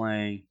not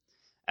playing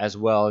as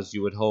well as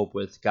you would hope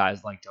with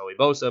guys like Joey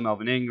Bosa,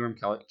 Melvin Ingram,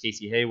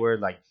 Casey Hayward.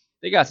 Like,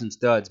 they got some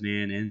studs,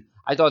 man. And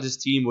I thought this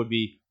team would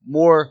be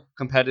more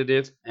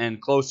competitive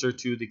and closer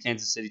to the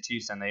Kansas City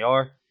Chiefs than they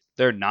are.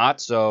 They're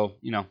not. So,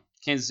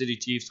 Kansas City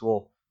Chiefs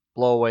will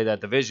blow away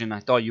that division. I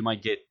thought you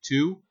might get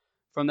 2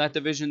 from that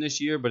division this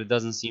year, but it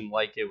doesn't seem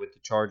like it with the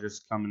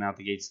Chargers coming out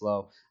the gate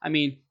slow. I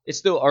mean, it's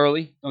still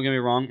early, don't get me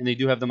wrong, and they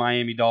do have the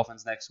Miami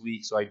Dolphins next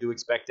week, so I do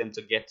expect them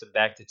to get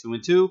back to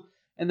 2-2.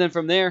 And then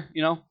from there,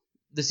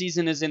 the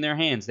season is in their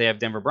hands. They have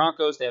Denver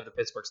Broncos, they have the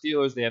Pittsburgh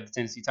Steelers, they have the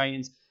Tennessee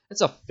Titans.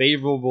 It's a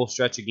favorable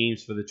stretch of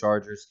games for the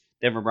Chargers.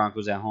 Denver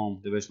Broncos at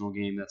home, divisional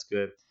game, that's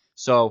good.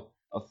 So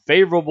a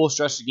favorable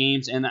stretch of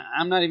games, and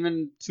I'm not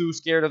even too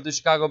scared of the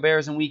Chicago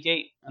Bears in Week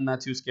 8. I'm not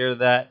too scared of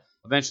that.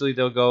 Eventually,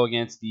 they'll go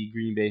against the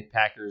Green Bay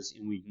Packers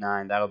in Week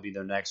 9. That'll be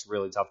their next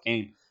really tough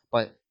game.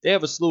 But they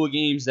have a slew of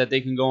games that they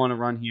can go on a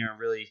run here and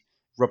really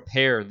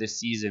repair this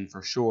season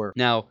for sure.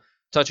 Now,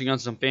 touching on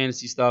some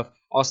fantasy stuff,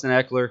 Austin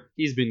Eckler,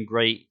 he's been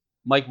great.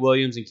 Mike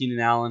Williams and Keenan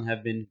Allen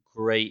have been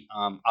great.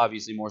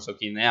 Obviously, more so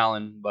Keenan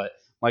Allen, but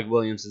Mike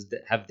Williams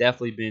have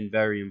definitely been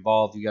very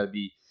involved. You got to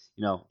be,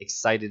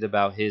 excited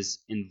about his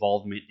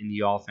involvement in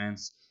the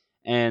offense.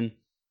 And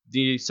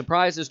the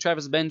surprise is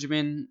Travis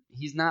Benjamin,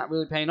 he's not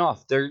really paying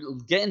off. They're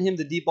getting him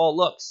the deep ball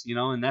looks,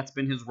 and that's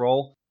been his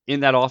role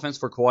in that offense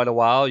for quite a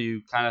while.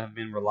 You kind of have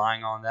been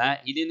relying on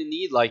that. He didn't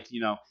need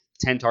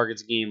 10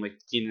 targets a game like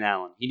Keenan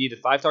Allen. He needed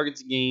 5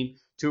 targets a game,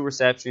 2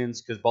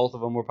 receptions, because both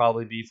of them will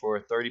probably be for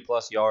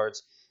 30-plus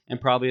yards and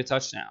probably a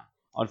touchdown.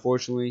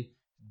 Unfortunately,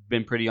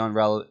 been pretty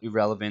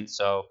irrelevant,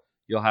 so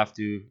you'll have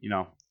to,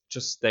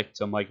 just stick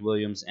to Mike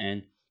Williams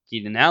and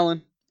Keenan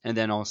Allen, and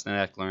then Austin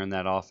Eckler in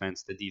that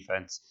offense. The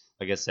defense,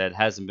 like I said,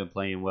 hasn't been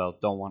playing well.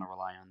 Don't want to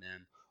rely on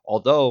them.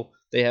 Although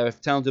they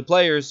have talented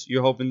players,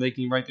 you're hoping they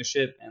can right the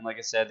ship. And like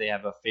I said, they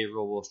have a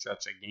favorable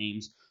stretch of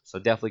games. So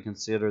definitely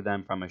consider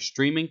them from a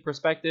streaming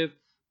perspective.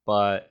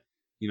 But,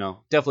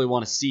 definitely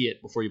want to see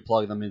it before you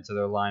plug them into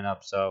their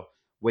lineup. So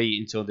wait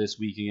until this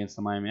week against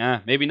the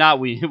Miami. Maybe not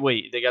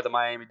wait. They got the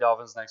Miami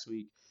Dolphins next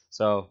week.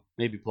 So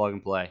maybe plug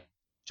and play.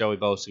 Joey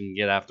Bosa can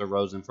get after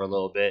Rosen for a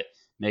little bit.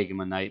 Make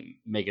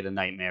it a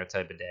nightmare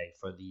type of day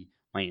for the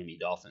Miami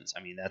Dolphins.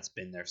 I mean, that's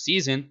been their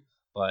season,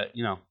 but,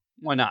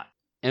 why not?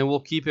 And we'll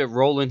keep it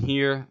rolling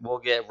here. We'll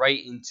get right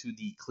into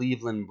the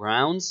Cleveland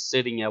Browns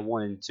sitting at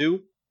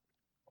 1-2.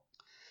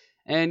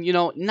 And,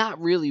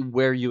 not really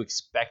where you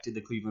expected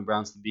the Cleveland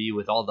Browns to be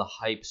with all the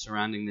hype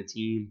surrounding the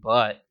team,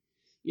 but,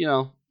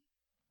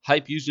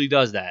 hype usually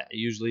does that. It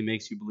usually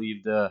makes you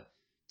believe the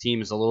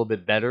team is a little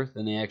bit better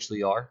than they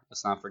actually are.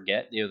 Let's not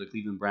forget, they are the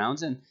Cleveland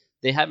Browns, and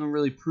they haven't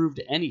really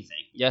proved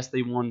anything. Yes,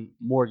 they won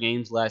more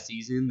games last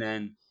season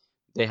than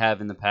they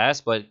have in the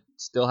past, but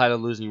still had a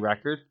losing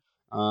record.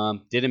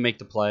 Didn't make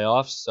the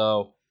playoffs,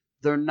 so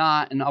they're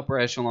not an upper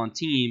echelon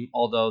team,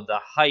 although the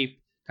hype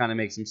kind of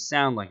makes them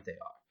sound like they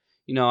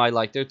are. I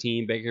like their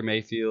team, Baker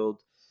Mayfield.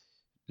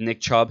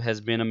 Nick Chubb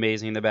has been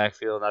amazing in the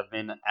backfield. I've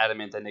been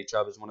adamant that Nick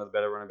Chubb is one of the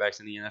better running backs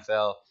in the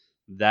NFL.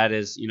 That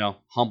is,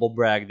 humble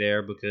brag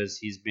there because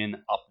he's been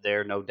up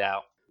there, no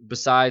doubt.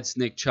 Besides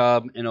Nick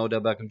Chubb and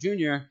Odell Beckham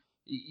Jr.,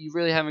 you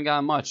really haven't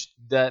gotten much.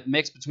 That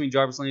mix between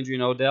Jarvis Landry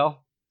and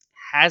Odell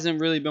hasn't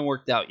really been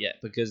worked out yet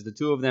because the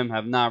two of them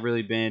have not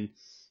really been,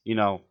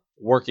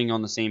 working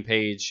on the same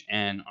page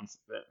and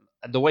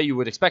the way you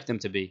would expect them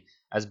to be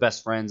as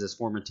best friends, as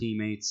former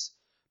teammates.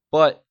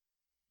 But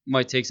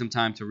might take some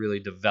time to really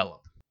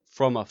develop.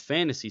 From a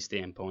fantasy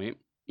standpoint,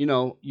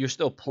 you're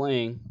still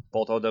playing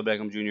both Odell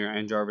Beckham Jr.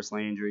 and Jarvis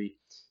Landry.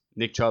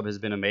 Nick Chubb has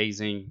been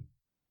amazing.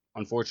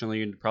 Unfortunately,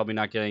 you're probably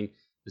not getting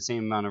the same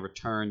amount of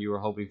return you were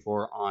hoping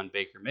for on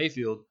Baker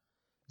Mayfield,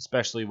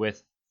 especially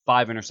with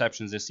 5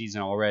 interceptions this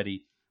season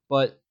already.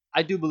 But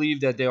I do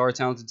believe that they are a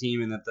talented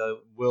team and that they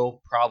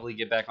will probably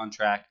get back on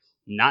track.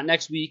 Not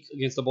next week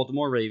against the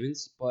Baltimore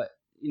Ravens, but,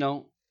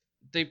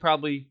 they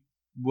probably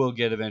will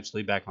get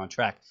eventually back on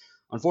track.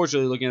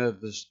 Unfortunately, looking at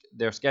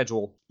their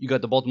schedule, you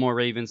got the Baltimore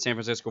Ravens, San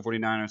Francisco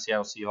 49ers,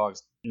 Seattle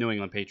Seahawks, New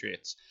England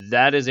Patriots.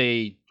 That is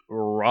a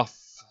rough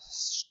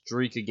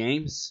streak of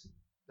games.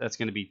 That's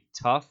going to be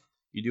tough.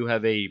 You do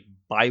have a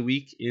bye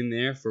week in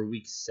there for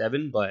week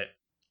 7, but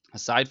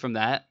aside from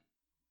that,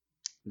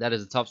 that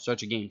is a tough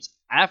stretch of games.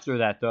 After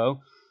that,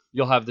 though,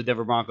 you'll have the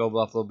Denver Broncos,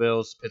 Buffalo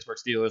Bills, Pittsburgh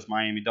Steelers,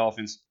 Miami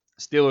Dolphins,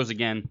 Steelers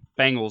again,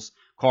 Bengals,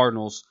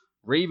 Cardinals,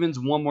 Ravens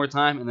one more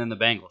time, and then the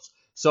Bengals.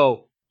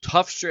 So,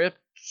 tough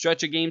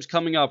stretch of games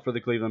coming up for the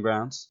Cleveland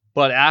Browns.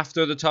 But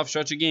after the tough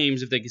stretch of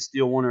games, if they can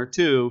steal 1 or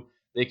 2,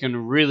 they can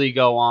really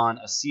go on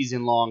a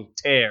season-long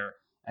tear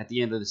at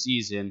the end of the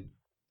season.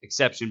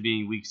 Exception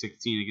being Week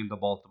 16 against the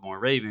Baltimore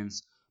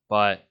Ravens.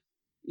 But,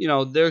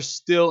 they're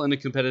still in a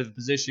competitive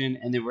position,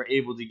 and they were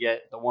able to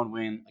get the 1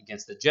 win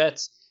against the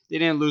Jets. They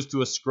didn't lose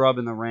to a scrub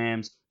in the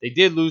Rams. They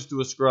did lose to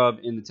a scrub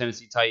in the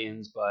Tennessee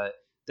Titans, but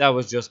that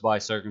was just by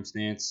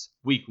circumstance.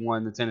 Week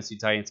 1, the Tennessee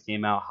Titans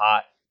came out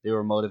hot. They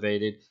were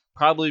motivated,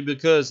 probably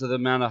because of the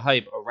amount of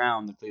hype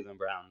around the Cleveland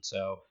Browns.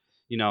 So,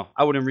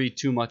 I wouldn't read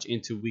too much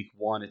into Week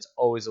 1. It's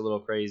always a little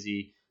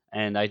crazy.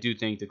 And I do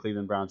think the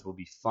Cleveland Browns will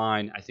be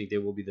fine. I think they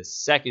will be the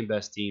second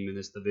best team in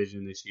this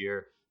division this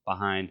year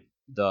behind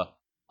the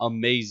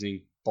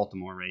amazing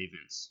Baltimore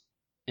Ravens.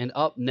 And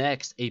up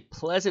next, a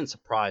pleasant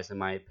surprise in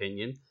my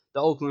opinion,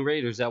 the Oakland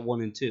Raiders at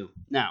 1-2.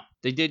 Now,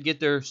 they did get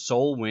their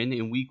sole win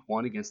in week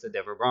 1 against the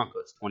Denver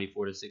Broncos,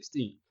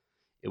 24-16.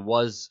 It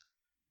was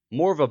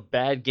more of a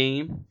bad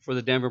game for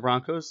the Denver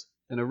Broncos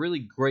than a really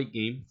great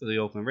game for the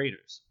Oakland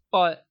Raiders.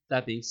 But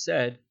that being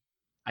said,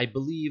 I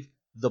believe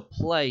the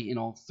play in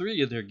all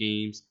 3 of their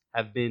games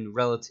have been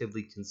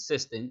relatively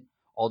consistent,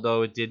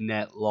 although it did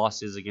net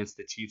losses against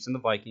the Chiefs and the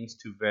Vikings,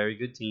 2 very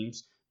good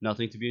teams.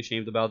 Nothing to be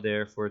ashamed about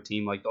there for a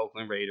team like the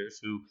Oakland Raiders,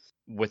 who,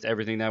 with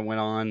everything that went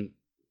on,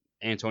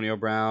 Antonio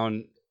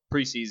Brown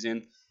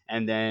preseason,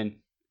 and then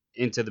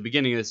into the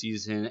beginning of the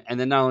season, and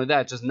then not only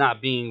that, just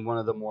not being one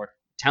of the more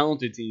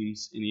talented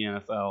teams in the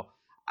NFL,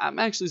 I'm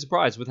actually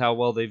surprised with how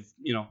well they've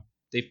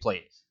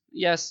played.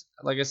 Yes,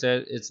 like I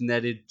said, it's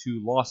netted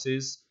 2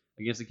 losses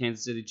against the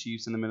Kansas City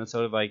Chiefs and the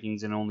Minnesota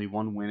Vikings, and only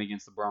 1 win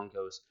against the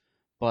Broncos.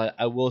 But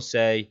I will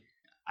say,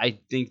 I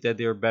think that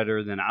they're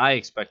better than I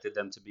expected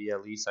them to be.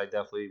 At least I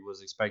definitely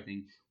was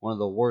expecting one of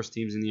the worst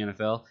teams in the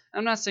NFL.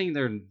 I'm not saying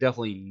they're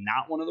definitely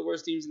not one of the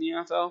worst teams in the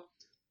NFL,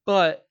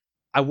 but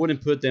I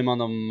wouldn't put them on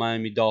the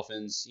Miami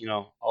Dolphins,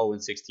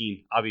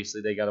 0-16.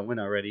 Obviously, they got a win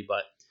already,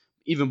 but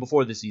even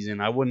before the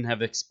season, I wouldn't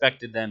have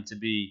expected them to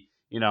be,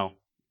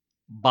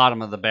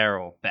 bottom of the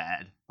barrel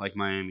bad like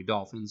Miami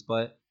Dolphins.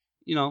 But,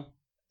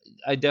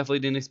 I definitely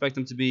didn't expect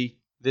them to be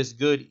this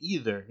good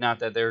either. Not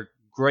that they're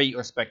great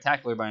or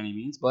spectacular by any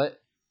means, but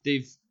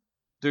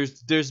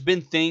there's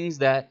been things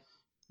that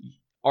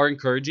are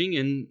encouraging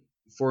and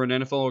for an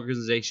NFL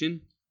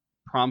organization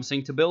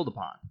promising to build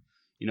upon.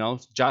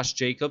 Josh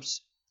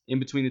Jacobs in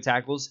between the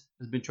tackles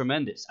has been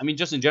tremendous. I mean,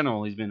 just in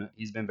general, he's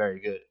been very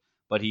good.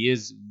 But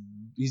he's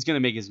going to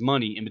make his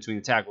money in between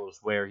the tackles,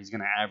 where he's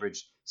going to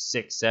average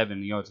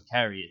 6-7 yards a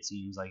carry. It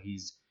seems like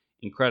he's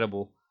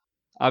incredible.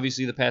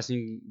 Obviously, the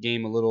passing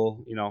game a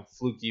little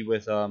fluky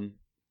with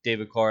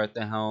David Carr at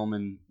the helm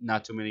and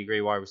not too many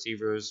great wide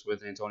receivers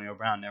with Antonio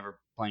Brown never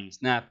playing a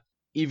snap.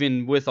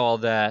 Even with all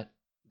that,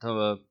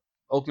 the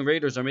Oakland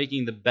Raiders are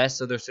making the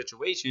best of their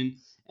situation,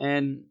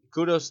 and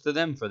kudos to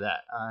them for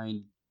that.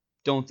 I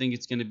don't think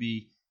it's going to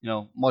be,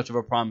 much of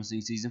a promising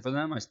season for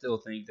them. I still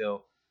think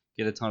they'll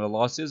get a ton of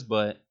losses,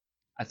 but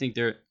I think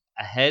they're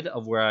ahead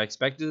of where I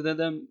expected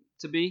them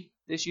to be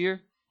this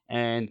year,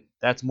 and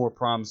that's more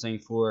promising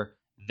for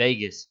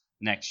Vegas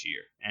next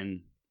year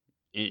and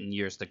in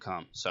years to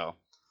come. So,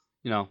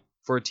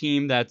 for a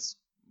team that's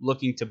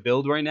looking to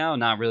build right now,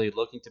 not really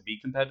looking to be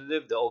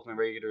competitive, the Oakland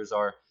Raiders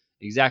are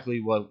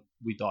exactly what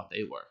we thought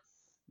they were.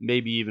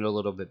 Maybe even a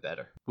little bit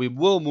better. We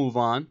will move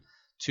on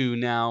to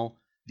now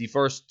the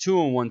first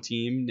 2-1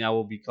 team. Now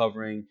we'll be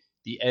covering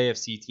the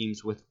AFC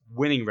teams with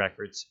winning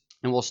records.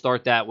 And we'll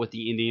start that with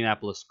the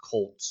Indianapolis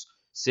Colts,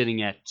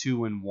 sitting at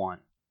 2-1.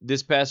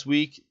 This past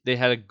week, they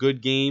had a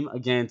good game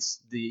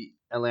against the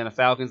Atlanta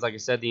Falcons. Like I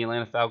said, the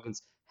Atlanta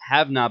Falcons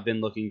have not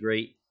been looking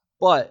great.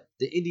 But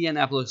the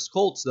Indianapolis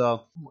Colts,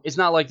 though, it's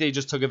not like they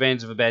just took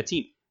advantage of a bad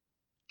team.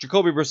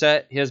 Jacoby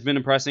Brissett has been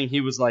impressing. He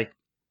was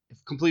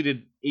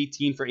completed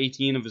 18 for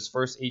 18 of his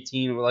first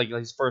 18, or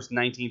his first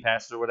 19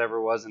 passes or whatever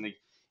it was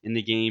in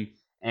the game,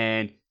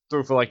 and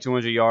threw for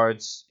 200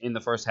 yards in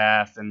the first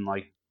half and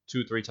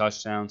 2-3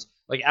 touchdowns.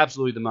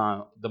 Absolutely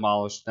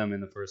demolished them in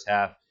the first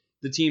half.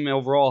 The team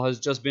overall has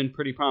just been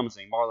pretty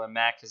promising. Marlon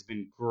Mack has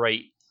been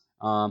great.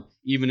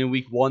 Even in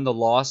week 1, the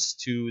loss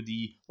to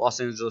the Los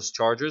Angeles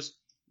Chargers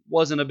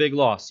wasn't a big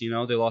loss. They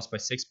lost by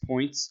 6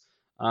 points.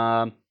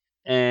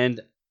 And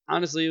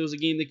honestly, it was a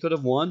game they could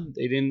have won.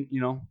 They didn't,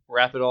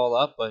 wrap it all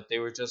up, but they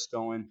were just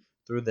going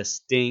through the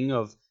sting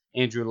of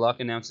Andrew Luck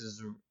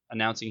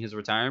announcing his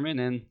retirement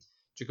and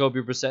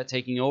Jacoby Brissett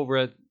taking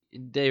over.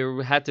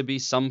 There had to be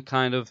some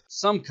kind of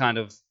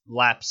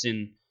lapse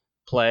in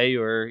play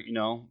or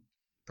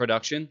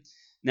production.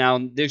 Now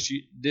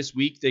this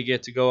week they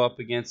get to go up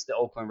against the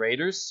Oakland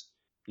Raiders.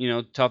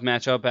 Tough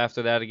matchup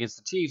after that against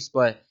the Chiefs,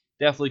 but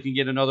definitely can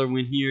get another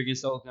win here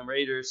against the Oakland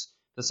Raiders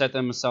to set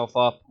themselves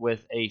up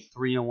with a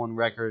 3-1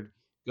 record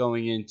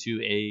going into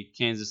a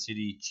Kansas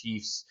City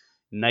Chiefs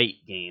night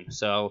game.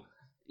 So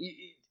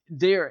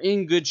they're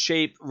in good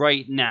shape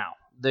right now.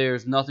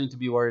 There's nothing to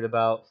be worried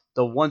about.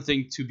 The one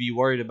thing to be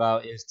worried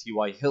about is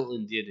T.Y.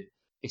 Hilton did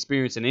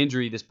experience an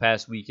injury this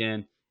past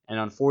weekend and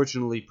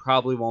unfortunately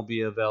probably won't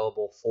be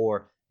available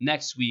for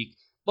next week,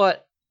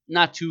 but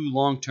not too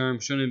long term.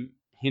 Shouldn't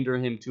hinder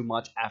him too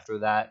much after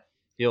that.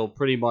 He'll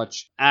pretty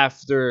much,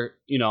 after,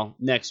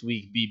 next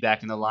week, be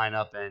back in the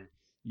lineup, and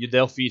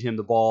they'll feed him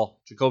the ball.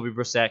 Jacoby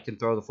Brissett can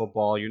throw the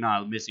football. You're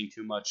not missing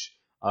too much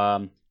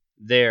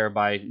there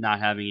by not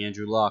having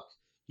Andrew Luck.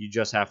 You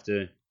just have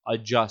to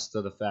adjust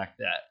to the fact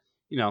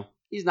that,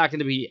 he's not going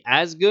to be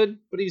as good,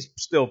 but he's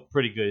still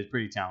pretty good. He's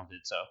pretty talented.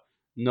 So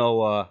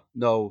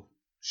no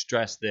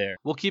stress there.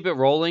 We'll keep it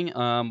rolling.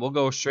 We'll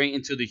go straight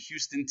into the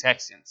Houston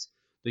Texans.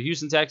 The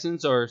Houston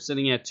Texans are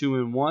sitting at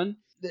 2-1.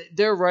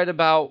 They're right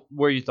about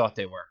where you thought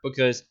they were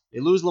because they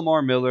lose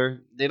Lamar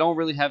Miller. They don't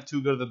really have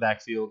too good of a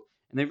backfield,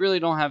 and they really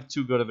don't have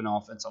too good of an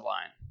offensive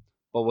line.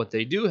 But what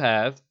they do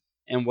have,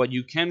 and what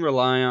you can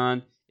rely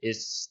on,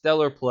 is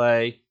stellar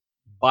play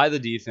by the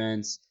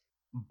defense,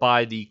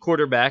 by the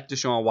quarterback,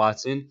 Deshaun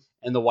Watson,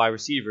 and the wide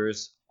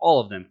receivers, all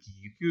of them.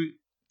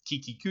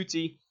 Kiki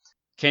Kuti,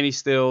 Kenny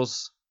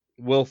Stills,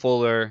 Will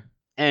Fuller,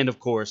 and of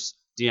course,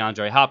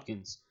 DeAndre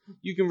Hopkins.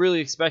 You can really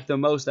expect the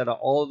most out of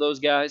all of those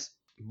guys,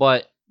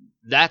 but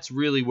that's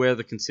really where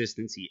the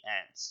consistency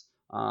ends.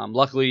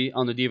 Luckily,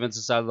 on the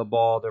defensive side of the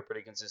ball, they're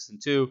pretty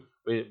consistent too,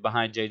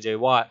 behind J.J.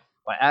 Watt.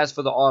 But as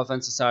for the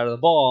offensive side of the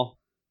ball,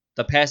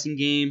 the passing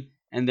game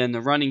and then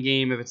the running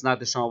game, if it's not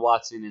Deshaun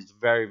Watson, is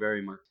very,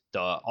 very murky.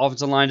 The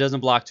offensive line doesn't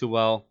block too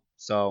well.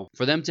 So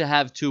for them to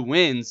have 2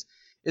 wins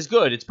is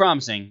good. It's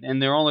promising.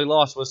 And their only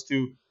loss was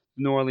to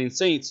the New Orleans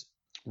Saints,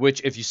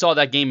 which, if you saw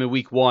that game in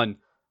week 1,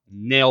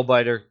 nail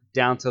biter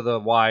down to the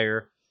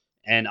wire.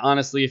 And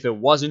honestly, if it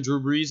wasn't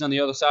Drew Brees on the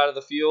other side of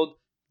the field,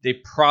 they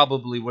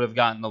probably would have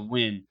gotten the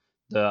win,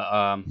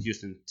 the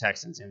Houston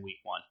Texans, in week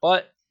 1.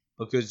 But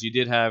because you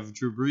did have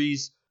Drew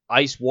Brees,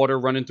 ice water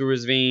running through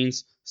his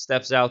veins,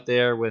 steps out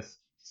there with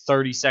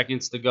 30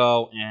 seconds to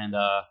go and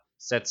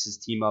sets his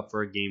team up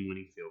for a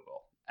game-winning field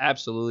goal.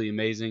 Absolutely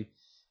amazing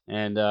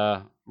and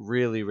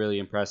really, really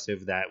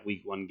impressive, that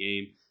week 1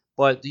 game.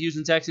 But the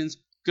Houston Texans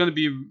going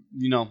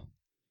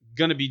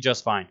to be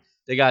just fine.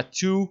 They got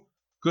 2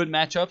 good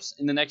matchups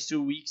in the next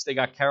 2 weeks. They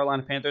got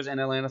Carolina Panthers and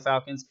Atlanta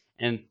Falcons,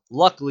 and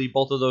luckily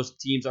both of those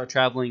teams are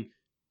traveling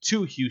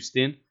to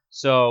Houston.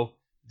 So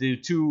the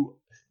 2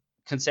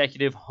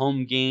 consecutive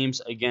home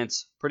games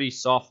against pretty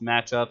soft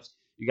matchups.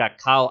 You got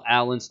Kyle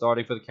Allen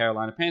starting for the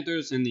Carolina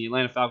Panthers, and the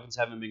Atlanta Falcons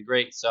haven't been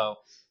great. So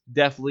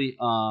definitely,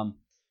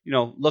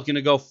 looking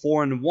to go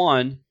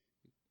 4-1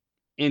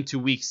 into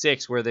Week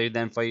 6, where they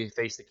then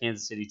face the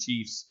Kansas City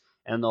Chiefs,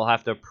 and they'll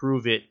have to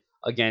prove it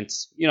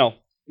against,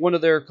 one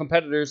of their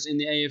competitors in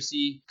the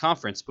AFC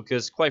conference,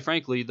 because quite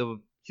frankly, the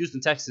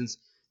Houston Texans,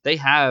 they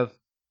have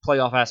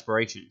playoff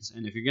aspirations.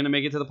 And if you're going to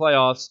make it to the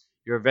playoffs,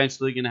 you're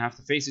eventually going to have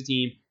to face a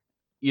team,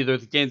 either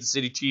the Kansas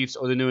City Chiefs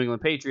or the New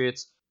England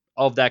Patriots,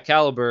 of that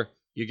caliber.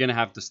 You're going to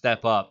have to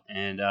step up,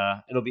 and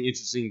it'll be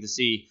interesting to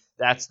see.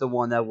 That's the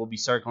one that will be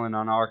circling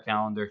on our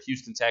calendar,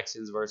 Houston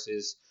Texans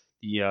versus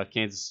the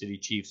Kansas City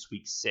Chiefs,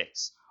 Week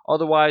 6.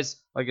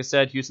 Otherwise, like I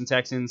said, Houston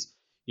Texans,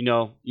 you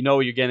know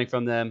what you're getting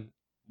from them.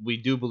 We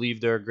do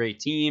believe they're a great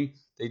team.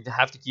 They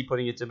have to keep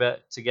putting it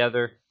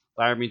together.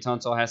 Laremy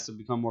Tunsil has to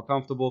become more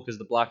comfortable because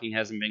the blocking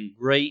hasn't been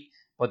great,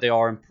 but they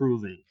are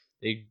improving.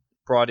 They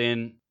brought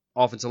in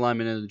offensive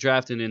linemen in the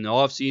draft and in the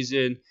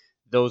offseason.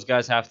 Those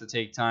guys have to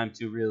take time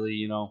to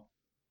really,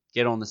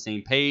 get on the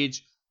same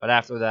page. But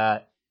after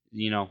that,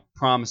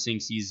 promising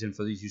season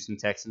for the Houston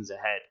Texans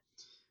ahead.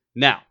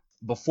 Now,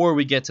 before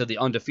we get to the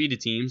undefeated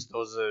teams,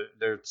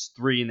 there's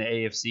 3 in the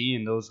AFC,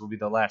 and those will be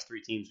the last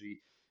 3 teams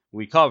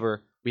we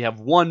cover. We have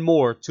one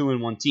more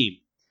 2-1 team,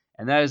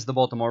 and that is the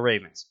Baltimore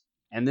Ravens.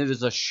 And it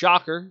is a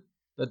shocker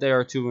that they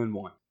are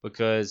 2-1,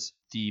 because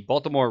the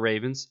Baltimore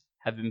Ravens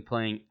have been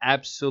playing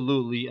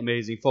absolutely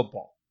amazing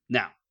football.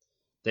 Now,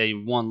 their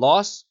one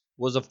loss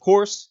was, of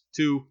course,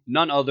 to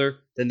none other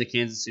than the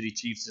Kansas City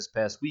Chiefs this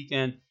past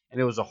weekend, and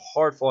it was a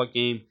hard-fought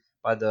game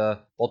by the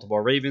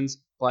Baltimore Ravens,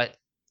 but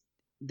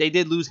they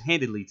did lose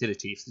handedly to the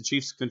Chiefs. The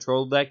Chiefs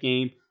controlled that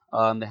game.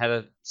 They had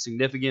a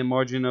significant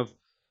margin of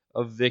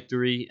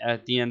victory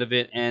at the end of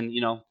it, and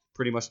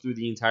pretty much through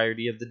the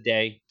entirety of the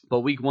day.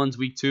 But week 1's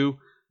week 2,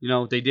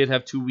 they did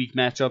have 2 weak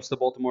matchups: the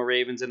Baltimore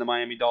Ravens and the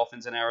Miami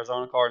Dolphins and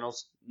Arizona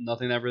Cardinals.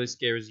 Nothing that really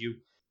scares you.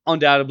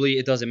 Undoubtedly,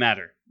 it doesn't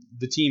matter.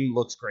 The team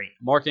looks great.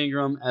 Mark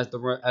Ingram as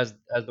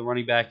the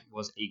running back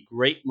was a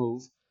great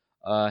move.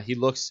 He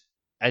looks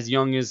as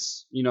young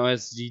as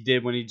he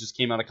did when he just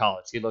came out of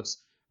college. He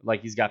looks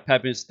like he's got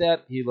pep in his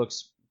step. He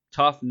looks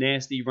tough,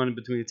 nasty, running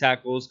between the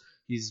tackles.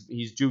 He's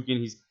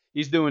juking.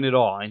 He's doing it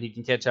all, and he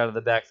can catch out of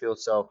the backfield.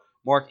 So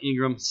Mark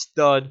Ingram,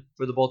 stud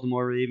for the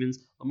Baltimore Ravens.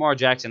 Lamar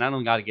Jackson, I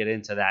don't got to get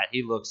into that.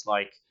 He looks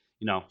like,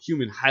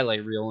 human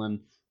highlight reel,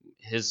 and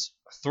his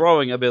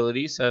throwing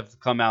abilities have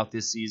come out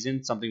this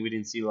season, something we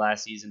didn't see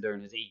last season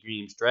during his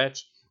 8-game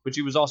stretch, which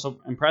he was also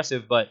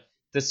impressive. But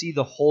to see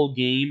the whole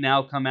game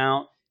now come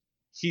out,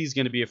 he's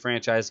going to be a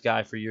franchise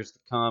guy for years to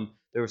come.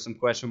 There were some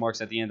question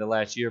marks at the end of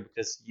last year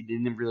because you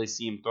didn't really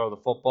see him throw the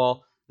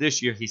football.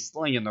 This year, he's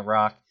slinging the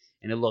rock,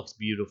 and it looks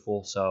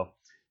beautiful. So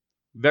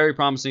very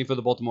promising for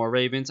the Baltimore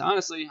Ravens.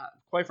 Honestly,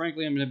 quite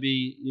frankly, I'm going to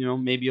be,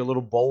 maybe a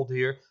little bold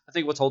here. I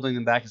think what's holding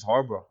them back is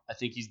Harbaugh. I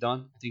think he's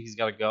done. I think he's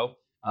got to go.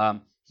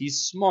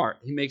 He's smart.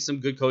 He makes some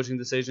good coaching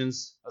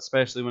decisions,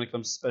 especially when it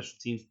comes to special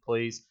teams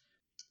plays.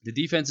 The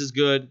defense is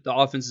good. The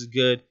offense is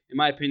good. In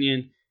my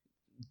opinion,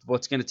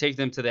 what's going to take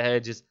them to the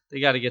edge is they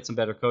got to get some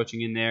better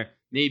coaching in there.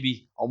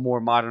 Maybe a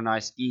more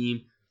modernized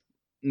scheme.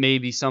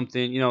 Maybe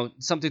something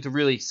to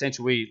really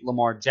accentuate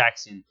Lamar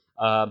Jackson.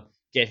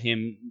 Get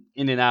him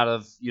in and out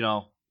of,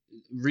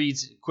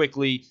 reads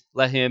quickly,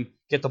 let him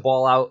get the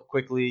ball out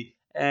quickly,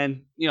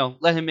 and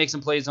let him make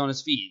some plays on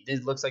his feet.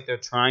 It looks like they're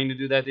trying to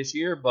do that this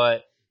year,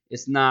 but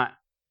it's not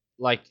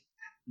like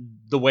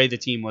the way the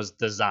team was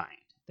designed.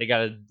 They got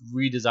to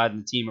redesign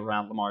the team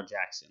around Lamar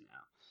Jackson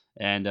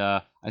now. And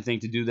I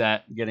think to do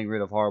that, getting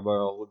rid of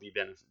Harbaugh would be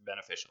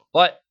beneficial.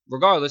 But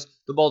regardless,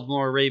 the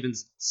Baltimore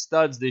Ravens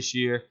studs this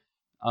year.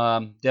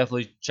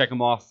 Definitely check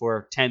them off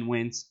for 10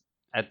 wins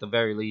at the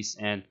very least,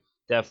 and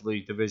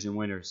definitely division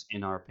winners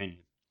in our opinion.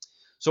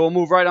 So we'll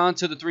move right on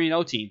to the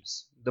 3-0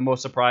 teams. The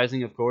most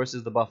surprising, of course,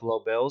 is the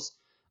Buffalo Bills.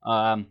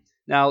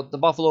 Now, the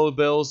Buffalo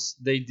Bills,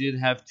 they did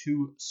have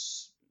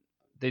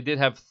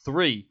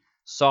three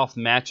soft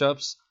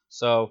matchups,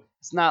 so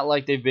it's not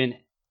like they've been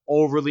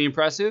overly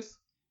impressive,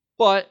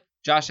 but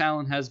Josh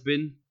Allen has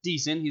been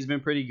decent. He's been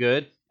pretty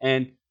good,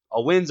 and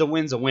a win's a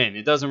win's a win.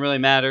 It doesn't really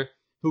matter.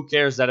 Who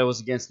cares that it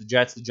was against the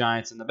Jets, the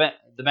Giants, and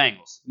the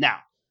Bengals? Now,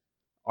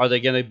 are they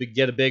going to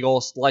get a big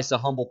old slice of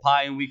humble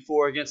pie in Week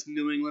 4 against the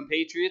New England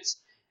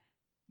Patriots?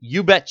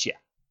 You betcha.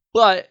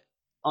 But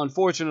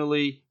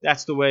unfortunately,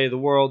 that's the way of the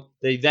world.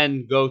 They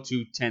then go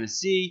to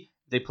Tennessee.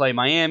 They play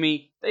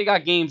Miami. They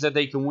got games that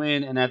they can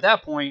win, and at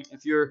that point,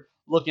 if you're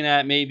looking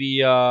at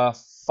maybe a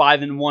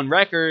 5-1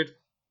 record,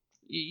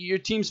 your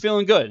team's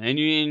feeling good, and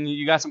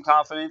you got some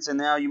confidence, and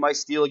now you might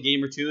steal a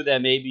game or two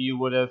that maybe you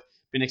would have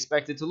been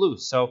expected to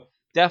lose. So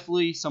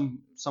definitely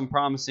some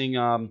promising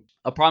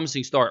a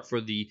promising start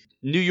for the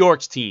New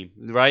York's team,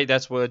 right?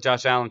 That's what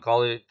Josh Allen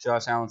called it.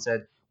 Josh Allen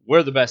said,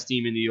 "We're the best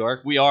team in New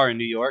York. We are in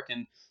New York,"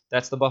 and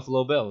that's the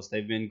Buffalo Bills.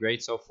 They've been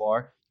great so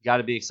far. You got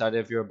to be excited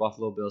if you're a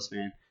Buffalo Bills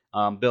fan.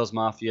 Bills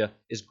Mafia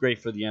is great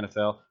for the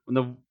NFL. When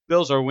the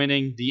Bills are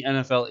winning, the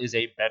NFL is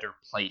a better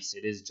place.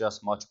 It is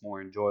just much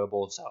more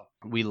enjoyable. So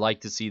we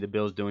like to see the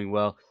Bills doing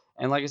well.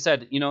 And like I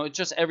said, it's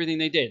just everything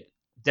they did.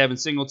 Devin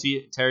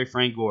Singletary,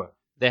 Frank Gore.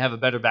 They have a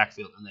better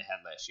backfield than they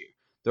had last year.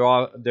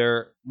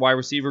 Their wide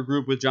receiver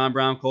group with John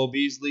Brown, Cole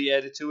Beasley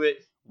added to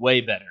it,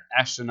 way better,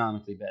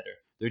 astronomically better.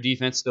 Their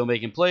defense still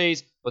making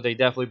plays, but they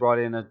definitely brought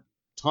in a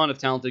ton of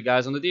talented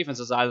guys on the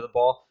defensive side of the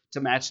ball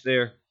to match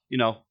their,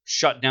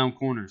 shut down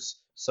corners.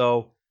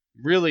 So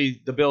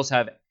really, the Bills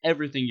have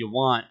everything you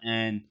want.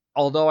 And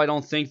although I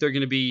don't think they're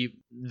going to be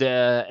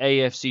the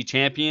AFC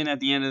champion at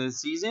the end of the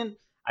season,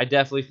 I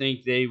definitely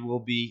think they will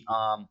be.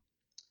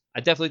 I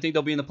definitely think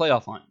they'll be in the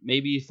playoff hunt.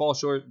 Maybe fall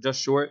just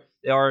short.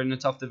 They are in a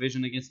tough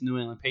division against the New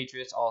England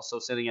Patriots, also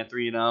sitting at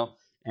 3-0,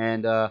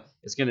 and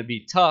it's going to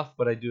be tough.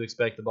 But I do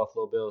expect the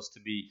Buffalo Bills to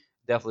be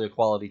definitely a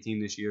quality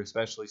team this year,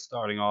 especially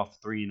starting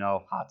off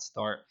 3-0, hot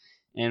start.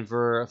 And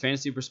for a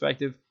fantasy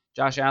perspective,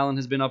 Josh Allen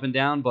has been up and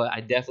down, but I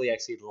definitely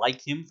actually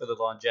like him for the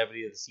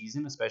longevity of the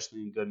season,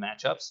 especially in good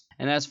matchups.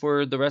 And as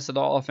for the rest of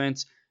the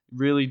offense,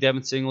 really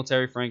Devin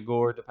Singletary, Frank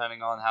Gore,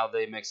 depending on how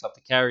they mix up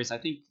the carries, I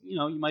think, you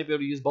might be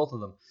able to use both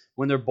of them.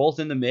 When they're both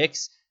in the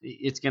mix,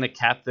 it's going to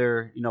cap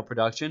their,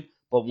 production.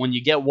 But when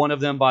you get one of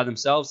them by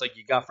themselves, like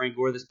you got Frank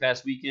Gore this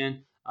past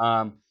weekend,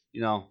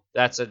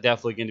 that's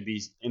definitely going to be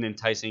an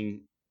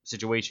enticing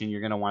situation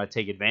you're going to want to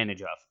take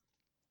advantage of.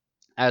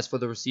 As for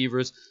the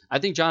receivers, I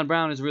think John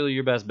Brown is really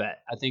your best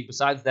bet. I think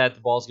besides that,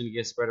 the ball's going to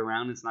get spread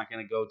around. It's not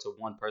going to go to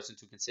one person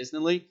too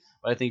consistently.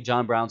 But I think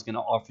John Brown's going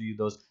to offer you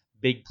those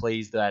big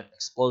plays, that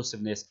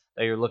explosiveness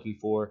that you're looking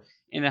for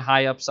in a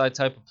high upside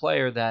type of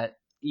player that,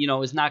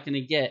 is not going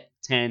to get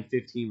 10,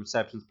 15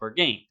 receptions per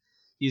game.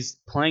 He's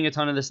playing a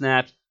ton of the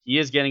snaps. He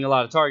is getting a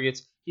lot of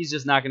targets. He's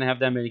just not going to have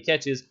that many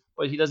catches,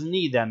 but he doesn't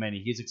need that many.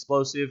 He's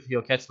explosive.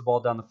 He'll catch the ball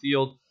down the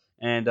field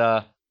and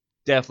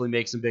definitely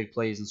make some big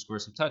plays and score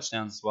some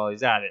touchdowns while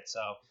he's at it. So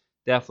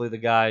definitely the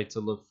guy to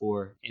look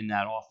for in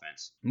that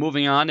offense.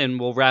 Moving on, and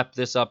we'll wrap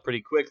this up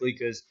pretty quickly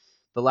because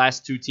the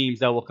last two teams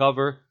that we'll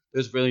cover,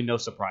 there's really no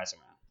surprise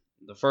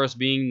around. The first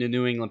being the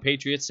New England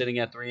Patriots sitting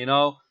at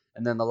 3-0,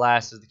 and then the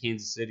last is the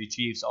Kansas City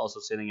Chiefs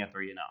also sitting at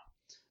 3-0.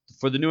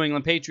 For the New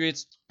England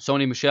Patriots,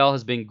 Sony Michel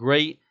has been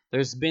great.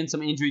 There's been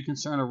some injury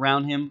concern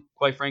around him.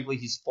 Quite frankly,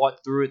 he's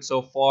fought through it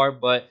so far,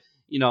 but,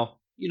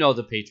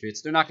 the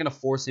Patriots. They're not going to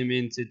force him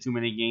into too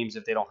many games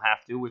if they don't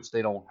have to, which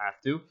they don't have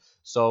to.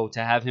 So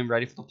to have him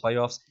ready for the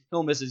playoffs,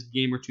 he'll miss his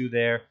game or two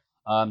there.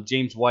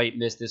 James White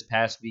missed this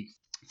past week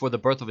for the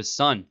birth of his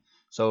son.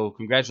 So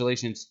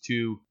congratulations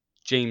to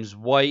James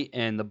White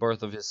and the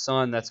birth of his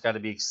son. That's got to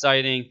be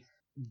exciting.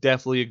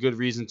 Definitely a good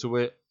reason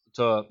to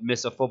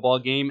miss a football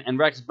game. And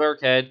Rex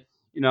Burkhead,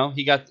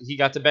 he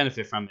got to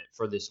benefit from it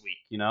for this week,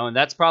 and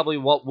that's probably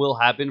what will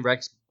happen.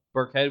 Rex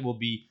Burkhead will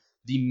be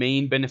the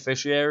main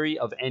beneficiary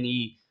of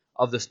any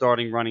of the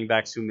starting running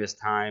backs who missed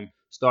time.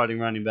 Starting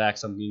running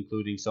backs,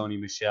 including Sony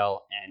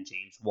Michel and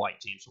James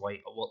White. James White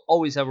will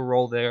always have a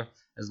role there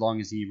as long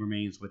as he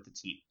remains with the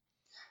team.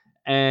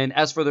 And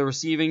as for the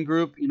receiving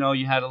group,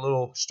 you had a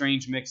little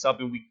strange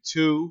mix-up in week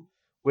 2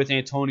 with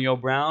Antonio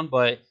Brown,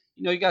 but,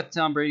 you got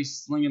Tom Brady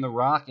slinging the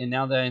rock, and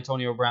now that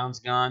Antonio Brown's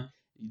gone,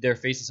 they're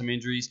facing some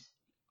injuries.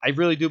 I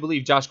really do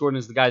believe Josh Gordon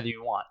is the guy that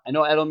you want. I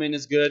know Edelman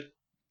is good,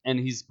 and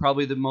he's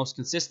probably the most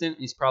consistent.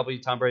 He's probably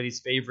Tom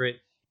Brady's favorite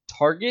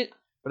target,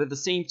 but at the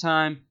same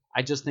time,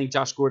 I just think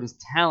Josh Gordon's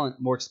talent,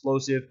 more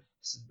explosive,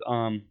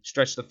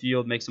 stretch the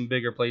field, make some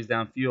bigger plays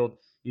downfield,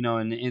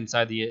 and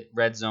inside the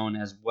red zone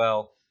as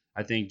well.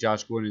 I think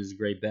Josh Gordon is a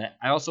great bet.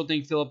 I also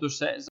think Philip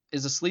Dorsett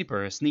is a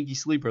sleeper, a sneaky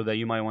sleeper that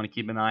you might want to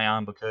keep an eye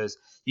on because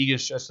he can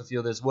stretch the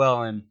field as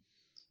well. And,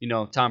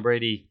 Tom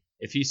Brady,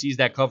 if he sees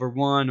that cover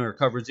 1 or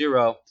cover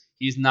 0,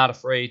 he's not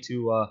afraid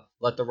to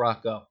let the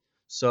rock go.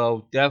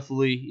 So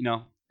definitely,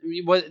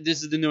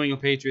 this is the New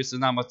England Patriots. There's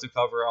not much to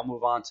cover. I'll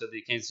move on to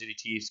the Kansas City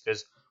Chiefs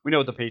because we know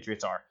what the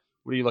Patriots are.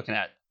 What are you looking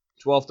at?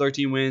 12,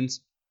 13 wins.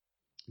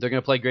 They're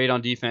going to play great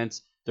on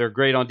defense. They're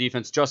great on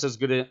defense, just as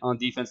good on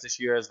defense this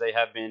year as they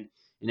have been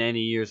in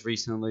any years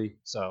recently.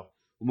 So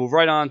we'll move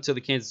right on to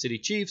the Kansas City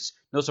Chiefs.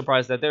 No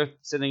surprise that they're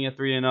sitting at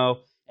 3-0,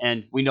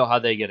 and we know how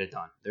they get it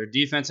done. Their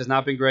defense has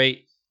not been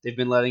great. They've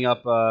been letting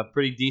up a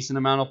pretty decent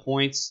amount of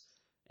points,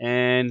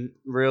 and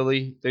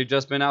really, they've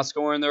just been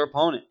outscoring their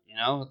opponent.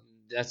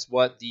 That's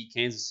what the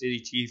Kansas City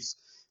Chiefs,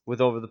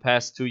 with over the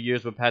past 2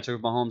 years with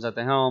Patrick Mahomes at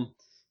the helm,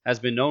 has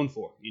been known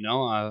for.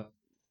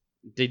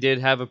 They did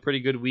have a pretty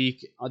good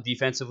week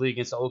defensively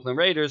against the Oakland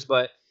Raiders,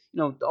 but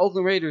the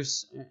Oakland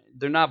Raiders,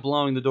 they're not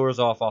blowing the doors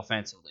off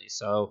offensively.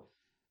 So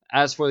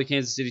as for the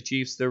Kansas City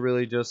Chiefs, they're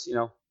really just,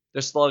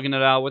 they're slugging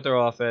it out with their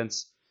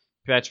offense.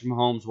 Patrick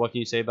Mahomes, what can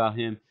you say about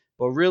him?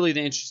 But really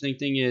the interesting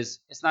thing is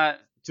it's not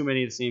too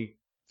many of the same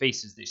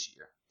faces this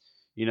year.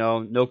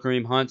 No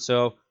Kareem Hunt,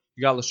 so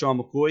you got LaShawn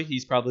McCoy.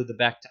 He's probably the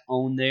back to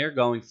own there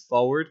going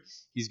forward.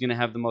 He's going to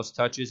have the most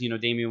touches.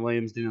 Damian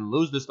Williams didn't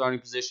lose the starting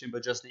position,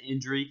 but just an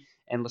injury.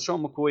 And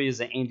LaShawn McCoy is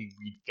an Andy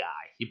Reid guy.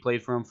 He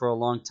played for him for a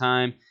long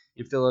time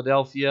in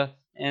Philadelphia.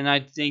 And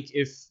I think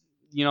if,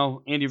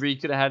 Andy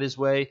Reid could have had his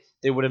way,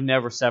 they would have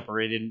never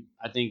separated.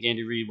 I think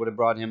Andy Reid would have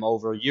brought him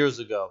over years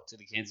ago to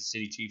the Kansas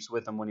City Chiefs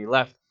with him when he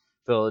left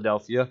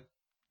Philadelphia.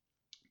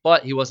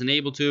 But he wasn't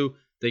able to.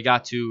 They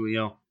got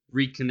to,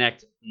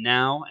 reconnect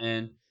now.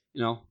 And,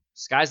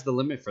 sky's the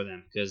limit for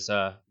them because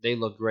they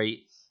look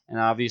great. And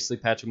obviously,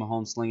 Patrick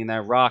Mahomes slinging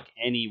that rock.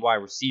 Any wide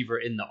receiver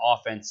in the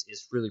offense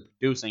is really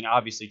producing.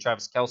 Obviously,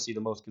 Travis Kelce,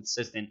 the most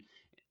consistent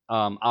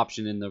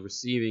option in the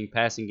receiving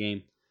passing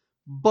game.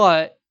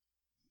 But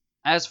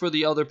as for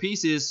the other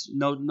pieces,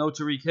 no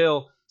Tyreek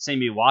Hill.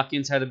 Sammy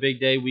Watkins had a big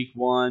day week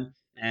 1.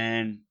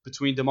 And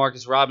between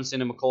Demarcus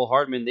Robinson and McCole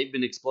Hardman, they've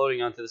been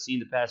exploding onto the scene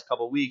the past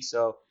couple of weeks.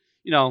 So,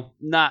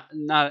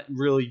 not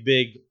really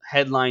big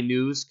headline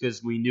news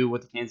because we knew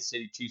what the Kansas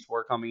City Chiefs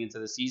were coming into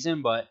the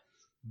season, but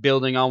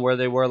building on where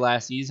they were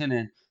last season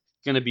and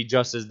going to be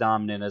just as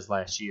dominant as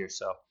last year.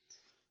 So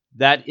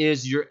that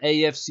is your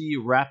AFC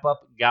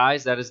wrap-up,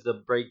 guys. That is the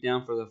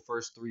breakdown for the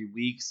first 3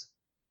 weeks.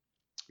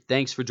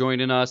 Thanks for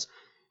joining us.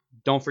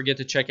 Don't forget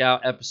to check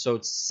out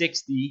episode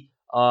 60.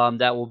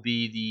 That will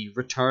be the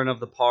Return of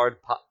the Pod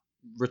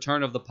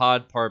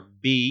Part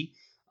B,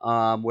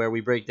 where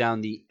we break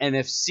down the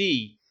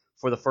NFC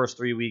for the first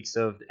 3 weeks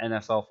of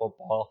NFL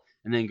football.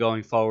 And then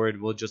going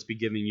forward, we'll just be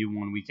giving you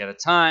 1 week at a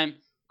time,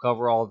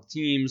 cover all the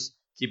teams,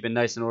 keep it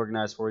nice and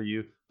organized for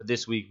you. But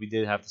this week, we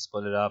did have to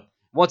split it up.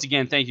 Once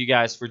again, thank you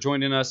guys for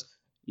joining us.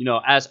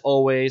 As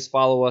always,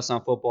 follow us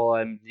on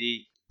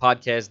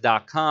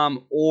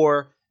footballmdpodcast.com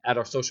or at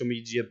our social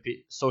media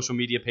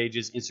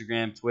pages,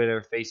 Instagram,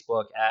 Twitter,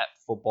 Facebook, at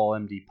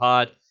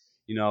footballmdpod.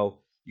 You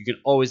can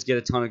always get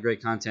a ton of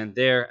great content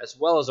there, as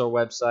well as our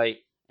website.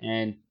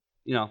 And,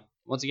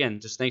 once again,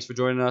 just thanks for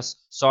joining us.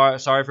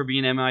 Sorry for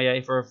being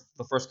MIA for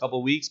the first couple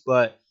of weeks,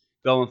 but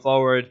going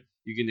forward,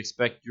 you can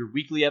expect your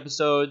weekly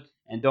episode.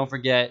 And don't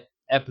forget,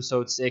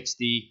 episode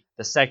 60,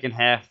 the second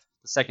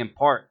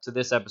part to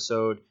this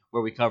episode,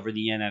 where we cover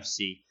the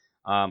NFC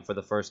for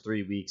the first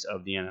 3 weeks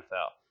of the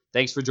NFL.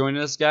 Thanks for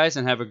joining us, guys,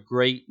 and have a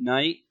great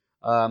night.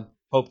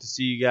 Hope to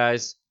see you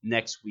guys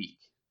next week.